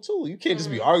accountable too. You can't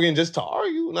just be arguing just to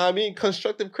argue. You know what I mean?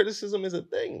 Constructive criticism is a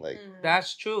thing. Like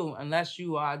that's true, unless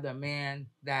you are the man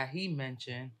that he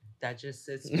mentioned that just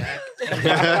sits back.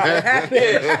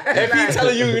 If he's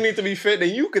telling you need to be fit, then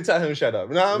you could tell him shut up.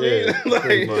 You know what I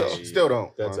mean? Like, still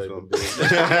don't. That's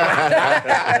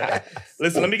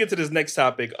Listen, let me get to this next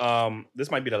topic. This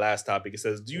might be the last topic. It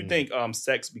says, do you think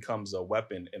sex becomes a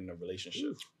weapon in a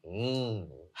relationship? No.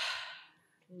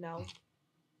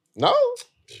 No?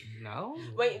 No.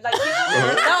 Wait, like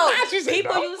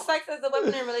people use sex as a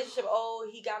weapon in a relationship. Oh,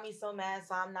 he got me so mad,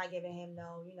 so I'm not giving him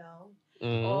no, you know.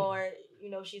 Or,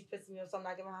 you know, she's pissing me off, so I'm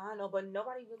not giving her no. But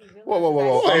nobody really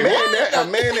Whoa. A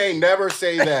man ain't never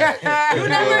say that. You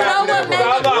never know what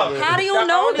man. How do you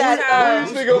know that?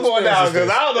 Who you speaking for now? Because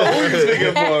I don't know who you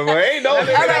speaking for, but ain't no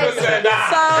nigga ever said,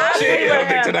 nah, she ain't no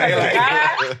dick tonight.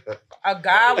 A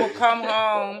guy will come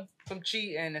home from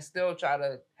cheating and still try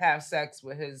to have sex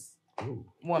with his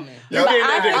woman. I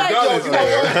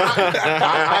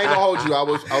ain't gonna hold you. I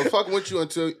was fucking with you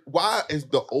until why is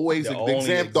the only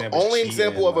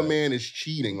example of a man is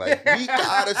cheating? Like, we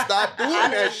gotta stop doing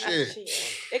that shit.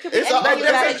 It could be anybody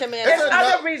that hate your man. There's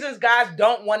other reasons guys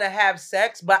don't want to have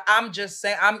sex, but I'm just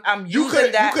saying I'm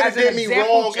using that as an example. You could have did me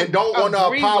wrong and don't want to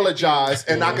apologize,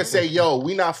 and I could say, yo,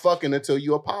 we not fucking until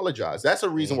you apologize. That's a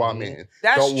reason why men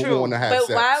don't want to have sex.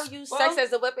 But why use sex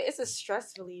as a weapon? It's a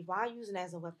stress relief. Why using it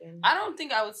as a weapon? I don't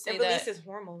think I would say that. It releases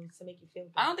hormones to make you feel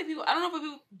good. I don't think people. I don't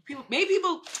know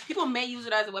if people may use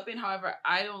it as a weapon. However,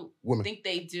 I don't think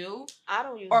they do. I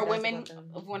don't use or it women, as a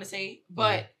weapon. if you want to say,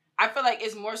 but I feel like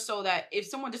it's more so that if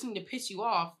someone doesn't need to piss you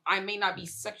off, I may not be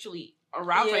sexually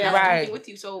aroused right now to do anything with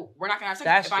you. So we're not gonna have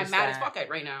sex if I'm mad as fuck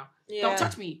right now. Yeah. Don't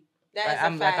touch me.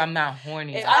 I'm like I'm not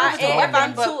horny. If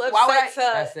I'm too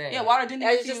upset to, why would I do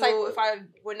it's just like if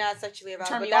we're not sexually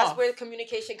aroused. But that's where the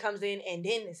communication comes in, and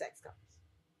then the sex comes.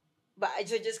 But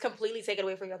to just completely take it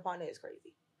away from your partner is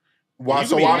crazy. Why?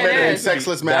 So why men are in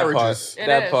sexless marriages?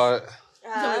 That part.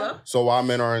 So why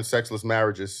men are in sexless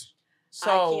marriages? So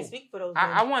I can't speak for those.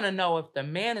 I want to know if the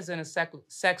man is in a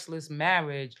sexless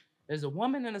marriage. Is a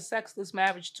woman in a sexless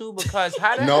marriage too? Because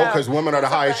how the hell? Because women are the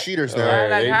highest cheaters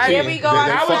now. Here we go.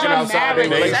 How was your marriage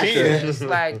sexless?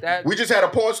 Like that? We just had a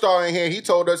porn star in here. He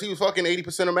told us he was fucking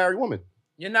 80% of married women.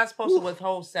 You're not supposed to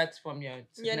withhold sex from your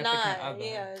significant other.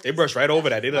 Yeah. They brush right over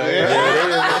that. They're not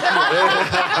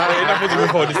supposed to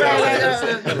withhold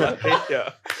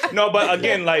this. No, but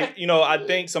again, like, I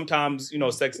think sometimes,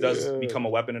 sex does become a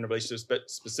weapon in a relationship,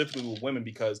 specifically with women,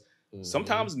 because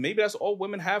sometimes maybe that's all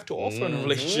women have to offer in a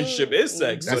relationship is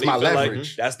sex. That's so my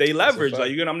leverage. That's their leverage.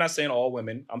 Like, I'm not saying all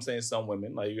women. I'm saying some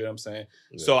women. Like, you know what I'm saying?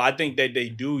 Yeah. So I think that they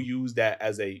do use that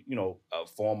as a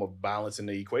form of balance in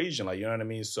the equation. Like, you know what I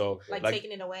mean? So like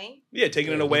taking it away? Yeah,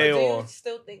 taking it away. Or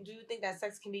do you think that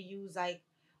sex can be used like,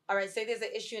 all right, say there's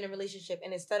an issue in a relationship,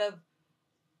 and instead of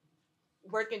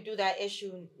working through that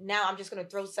issue, now I'm just gonna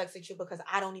throw sex at you because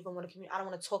I don't even want to communicate. I don't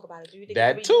want to talk about it. Do you think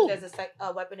that it can be used as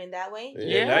a weapon in that way?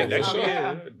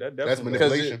 That's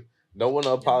manipulation. Don't want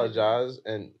to apologize,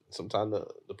 and sometimes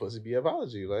the pussy be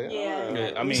apology. Like,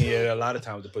 I mean, a lot of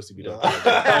times the pussy be the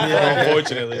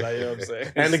unfortunately, like, you know what I'm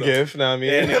saying. And the gift, know what I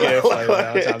mean. And the gift, like,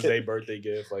 sometimes they birthday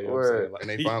gift, like, you know what I'm saying. Like, and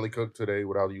they finally cooked today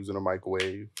without using a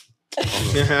microwave.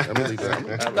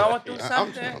 I'm going through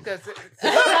something.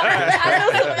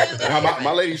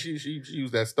 My lady, she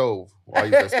used that stove. Well, I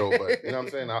use that stove, but you know what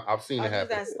I'm saying. I've seen it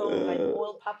happen. I use that stove, like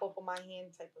oil pop up on my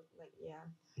hand, type of like,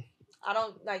 I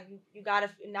don't like you gotta.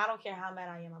 And I don't care how mad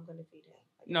I am. I'm gonna feed him.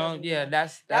 Like,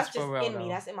 that's just for real, in me. though.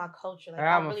 That's in my culture. Like,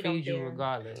 I'm really gonna feed don't you care.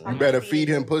 regardless. You better feed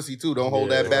him pussy too. Don't hold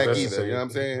that back either. You know what I'm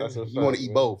saying? You want to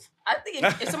eat both. I think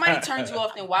if somebody turns you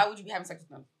off, then why would you be having sex with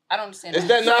them? I don't understand. Is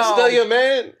that not still your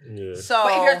man? Yeah. So,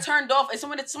 but if you're turned off, if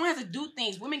someone has to do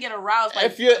things, women get aroused by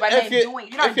men doing.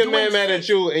 You're not if your doing man mad shit. at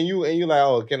you and you like,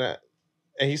 oh, can I?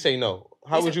 And he say no.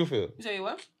 How would you feel? You say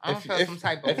what? I don't feel some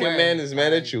type of way. If your man is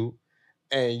mad at you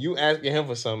and you asking him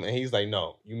for something and he's like,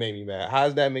 no, you made me mad. How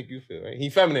does that make you feel? Right? He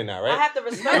feminine now, right? I have to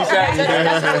respect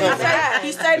that.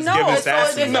 He said no.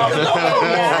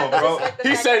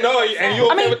 He said no, and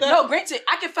you okay with that? No, granted,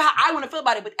 I can feel how I want to feel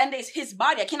about it, but end day it's his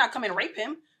body. I cannot come and rape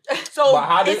him. So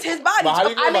it's his body.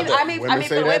 I may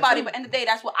feel away about it, but end of the day,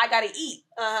 that's what I gotta eat.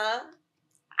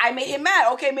 I made him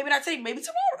mad. Okay, maybe not today, maybe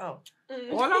tomorrow.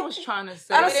 What I was trying to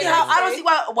say, I don't see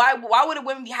why would a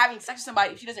woman be having sex with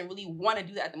somebody if she doesn't really want to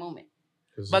do that at the moment.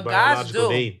 But guys do.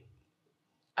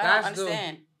 I don't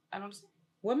understand.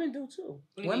 Women do too.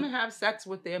 Women have sex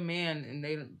with their man, and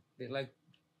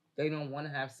they don't want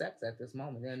to have sex at this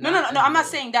moment. No. I'm not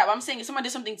saying that. But I'm saying if someone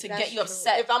did something to get you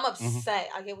upset. If I'm upset,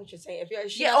 I get what you're saying.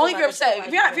 Only if you're upset.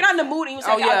 If you're not in the mood and you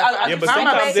say, but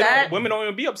sometimes women don't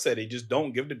even be upset. They just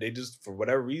don't give they just for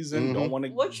whatever reason don't want to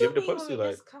give the pussy.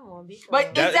 Like, come on,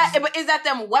 but is that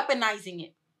them weaponizing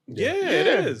it? Yeah, it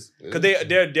is because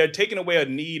they're taking away a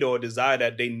need or a desire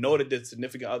that they know that their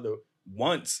significant other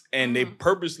wants, and they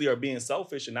purposely are being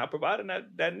selfish and not providing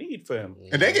that need for him.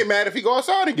 And they get mad if he go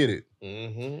outside and get it.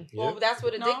 Well, that's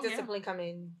where the dick discipline come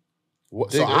in.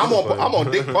 So I'm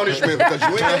on dick punishment because you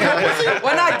ain't got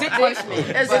Well, not dick punishment.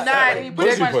 It's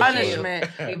not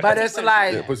punishment, but it's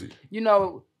like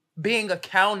being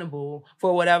accountable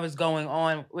for whatever's going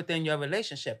on within your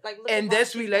relationship. Like, in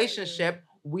this relationship,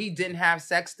 we didn't have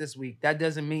sex this week. That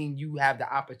doesn't mean you have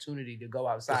the opportunity to go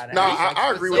outside. No,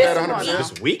 I agree with that 100%.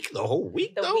 This week, the whole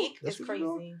week, the week is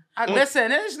crazy.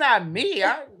 Listen, it's not me.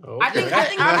 I think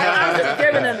I'm just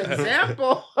giving an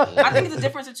example. I think it's the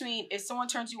difference between if someone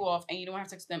turns you off and you don't have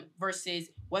sex with them versus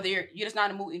whether you're just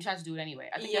not in the mood and you try to do it anyway.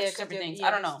 I think that's separate things.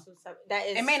 I don't know. That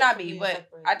is. It may not be, but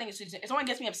I think it's if someone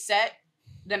gets me upset,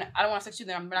 then I don't want to sex you.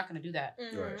 Then I'm not going to do that.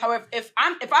 Right. However, if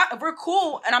we're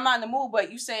cool and I'm not in the mood,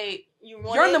 but you say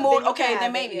you're in the mood, okay,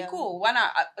 then maybe cool. Why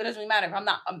not? It doesn't really matter if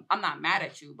I'm not mad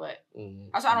at you, but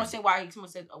also I don't understand why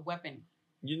someone said a weapon.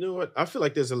 You know what? I feel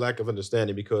like there's a lack of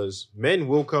understanding because men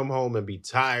will come home and be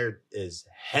tired as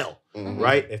hell,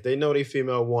 right? If they know they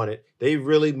female want it, they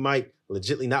really might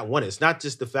legitimately not want it. It's not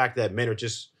just the fact that men are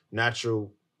just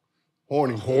natural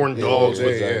horn dogs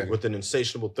with an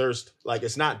insatiable thirst. Like,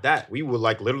 it's not that. We would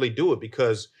literally do it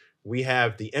because we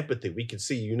have the empathy. We can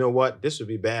see, you know what? This would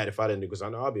be bad if I didn't do it because I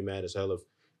know I'll be mad as hell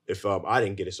if I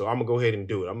didn't get it. So I'm going to go ahead and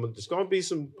do it. It's going to be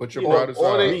some... Put your pride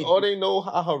aside. Or they know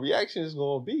how her reaction is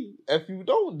going to be if you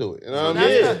don't do it. You know what I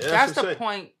mean? That's the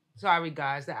point, sorry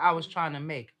guys, that I was trying to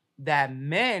make. That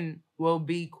men will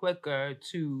be quicker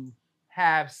to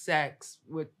have sex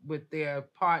with their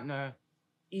partner,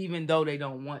 even though they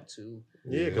don't want to.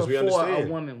 Yeah, because we before understand.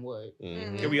 a woman would.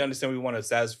 Yeah, we understand we want to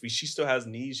satisfy. She still has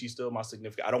needs. She's still my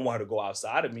significant. I don't want her to go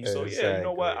outside of me. So yeah, you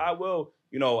know what? I will.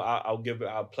 You know, I'll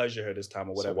pleasure her this time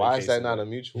or whatever. So why is that not a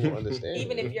mutual understanding?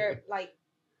 Even if you're like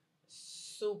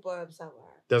super upset with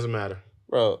her. Doesn't matter,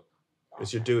 bro.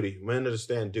 It's your duty. Men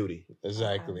understand duty.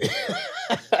 Exactly.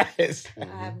 I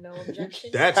have no objection.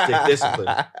 That's the discipline.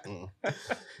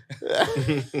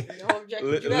 No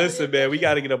objection. Listen, man, we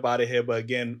got to get up out of here. But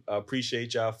again,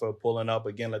 appreciate y'all for pulling up.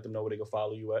 Again, let them know where they can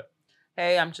follow you at.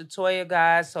 Hey, I'm Chatoya,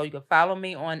 guys. So you can follow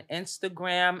me on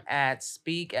Instagram at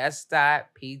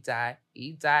speaks.p.e.e.k_.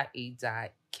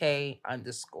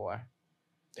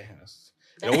 Damn.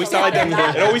 It always sound like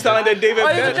that. It always sound like that David.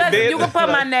 You can put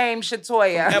my name,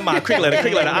 Chatoya. Emma, quick letter,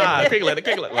 I, quick letter.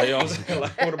 Like, you know what I'm saying?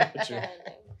 Like, what about you?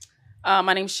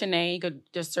 My name's Shanae. You could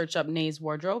just search up Nay's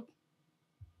Wardrobe.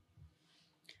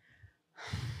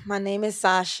 My name is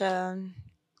Sasha.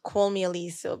 Call me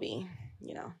Elise Sylvie.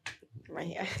 You know, right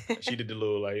here. She did the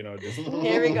little, like, you know, just...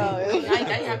 Here we go. Now you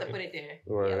have to put it there.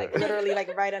 Right. Yeah, like literally,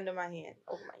 like right under my hand.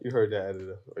 Over my You heard that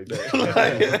editor right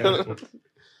there.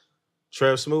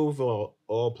 Trev Smooth on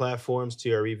all platforms,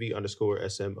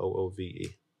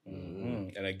 TREV_SMOOVE.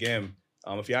 Mm-hmm. And again,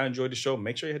 if y'all enjoyed the show,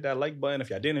 make sure you hit that like button. If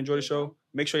y'all didn't enjoy the show,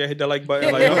 make sure you hit that like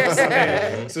button. Like, you know what I'm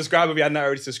saying? Subscribe if y'all not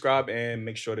already subscribed, and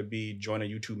make sure to join a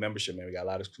YouTube membership, man. We got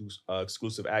a lot of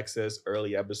exclusive access,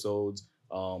 early episodes,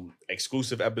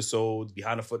 exclusive episodes,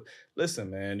 behind the foot.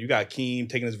 Listen, man, you got Keem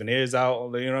taking his veneers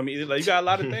out. You know what I mean? Like, you got a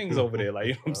lot of things over there. Like,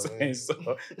 you know what I'm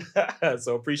saying?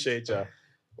 So appreciate y'all.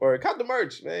 Or cut the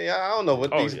merch, man. I don't know what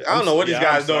these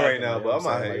guys doing right now, but I'm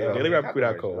out here. Daily Rap Quit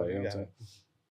Out Cold. You know what I'm saying?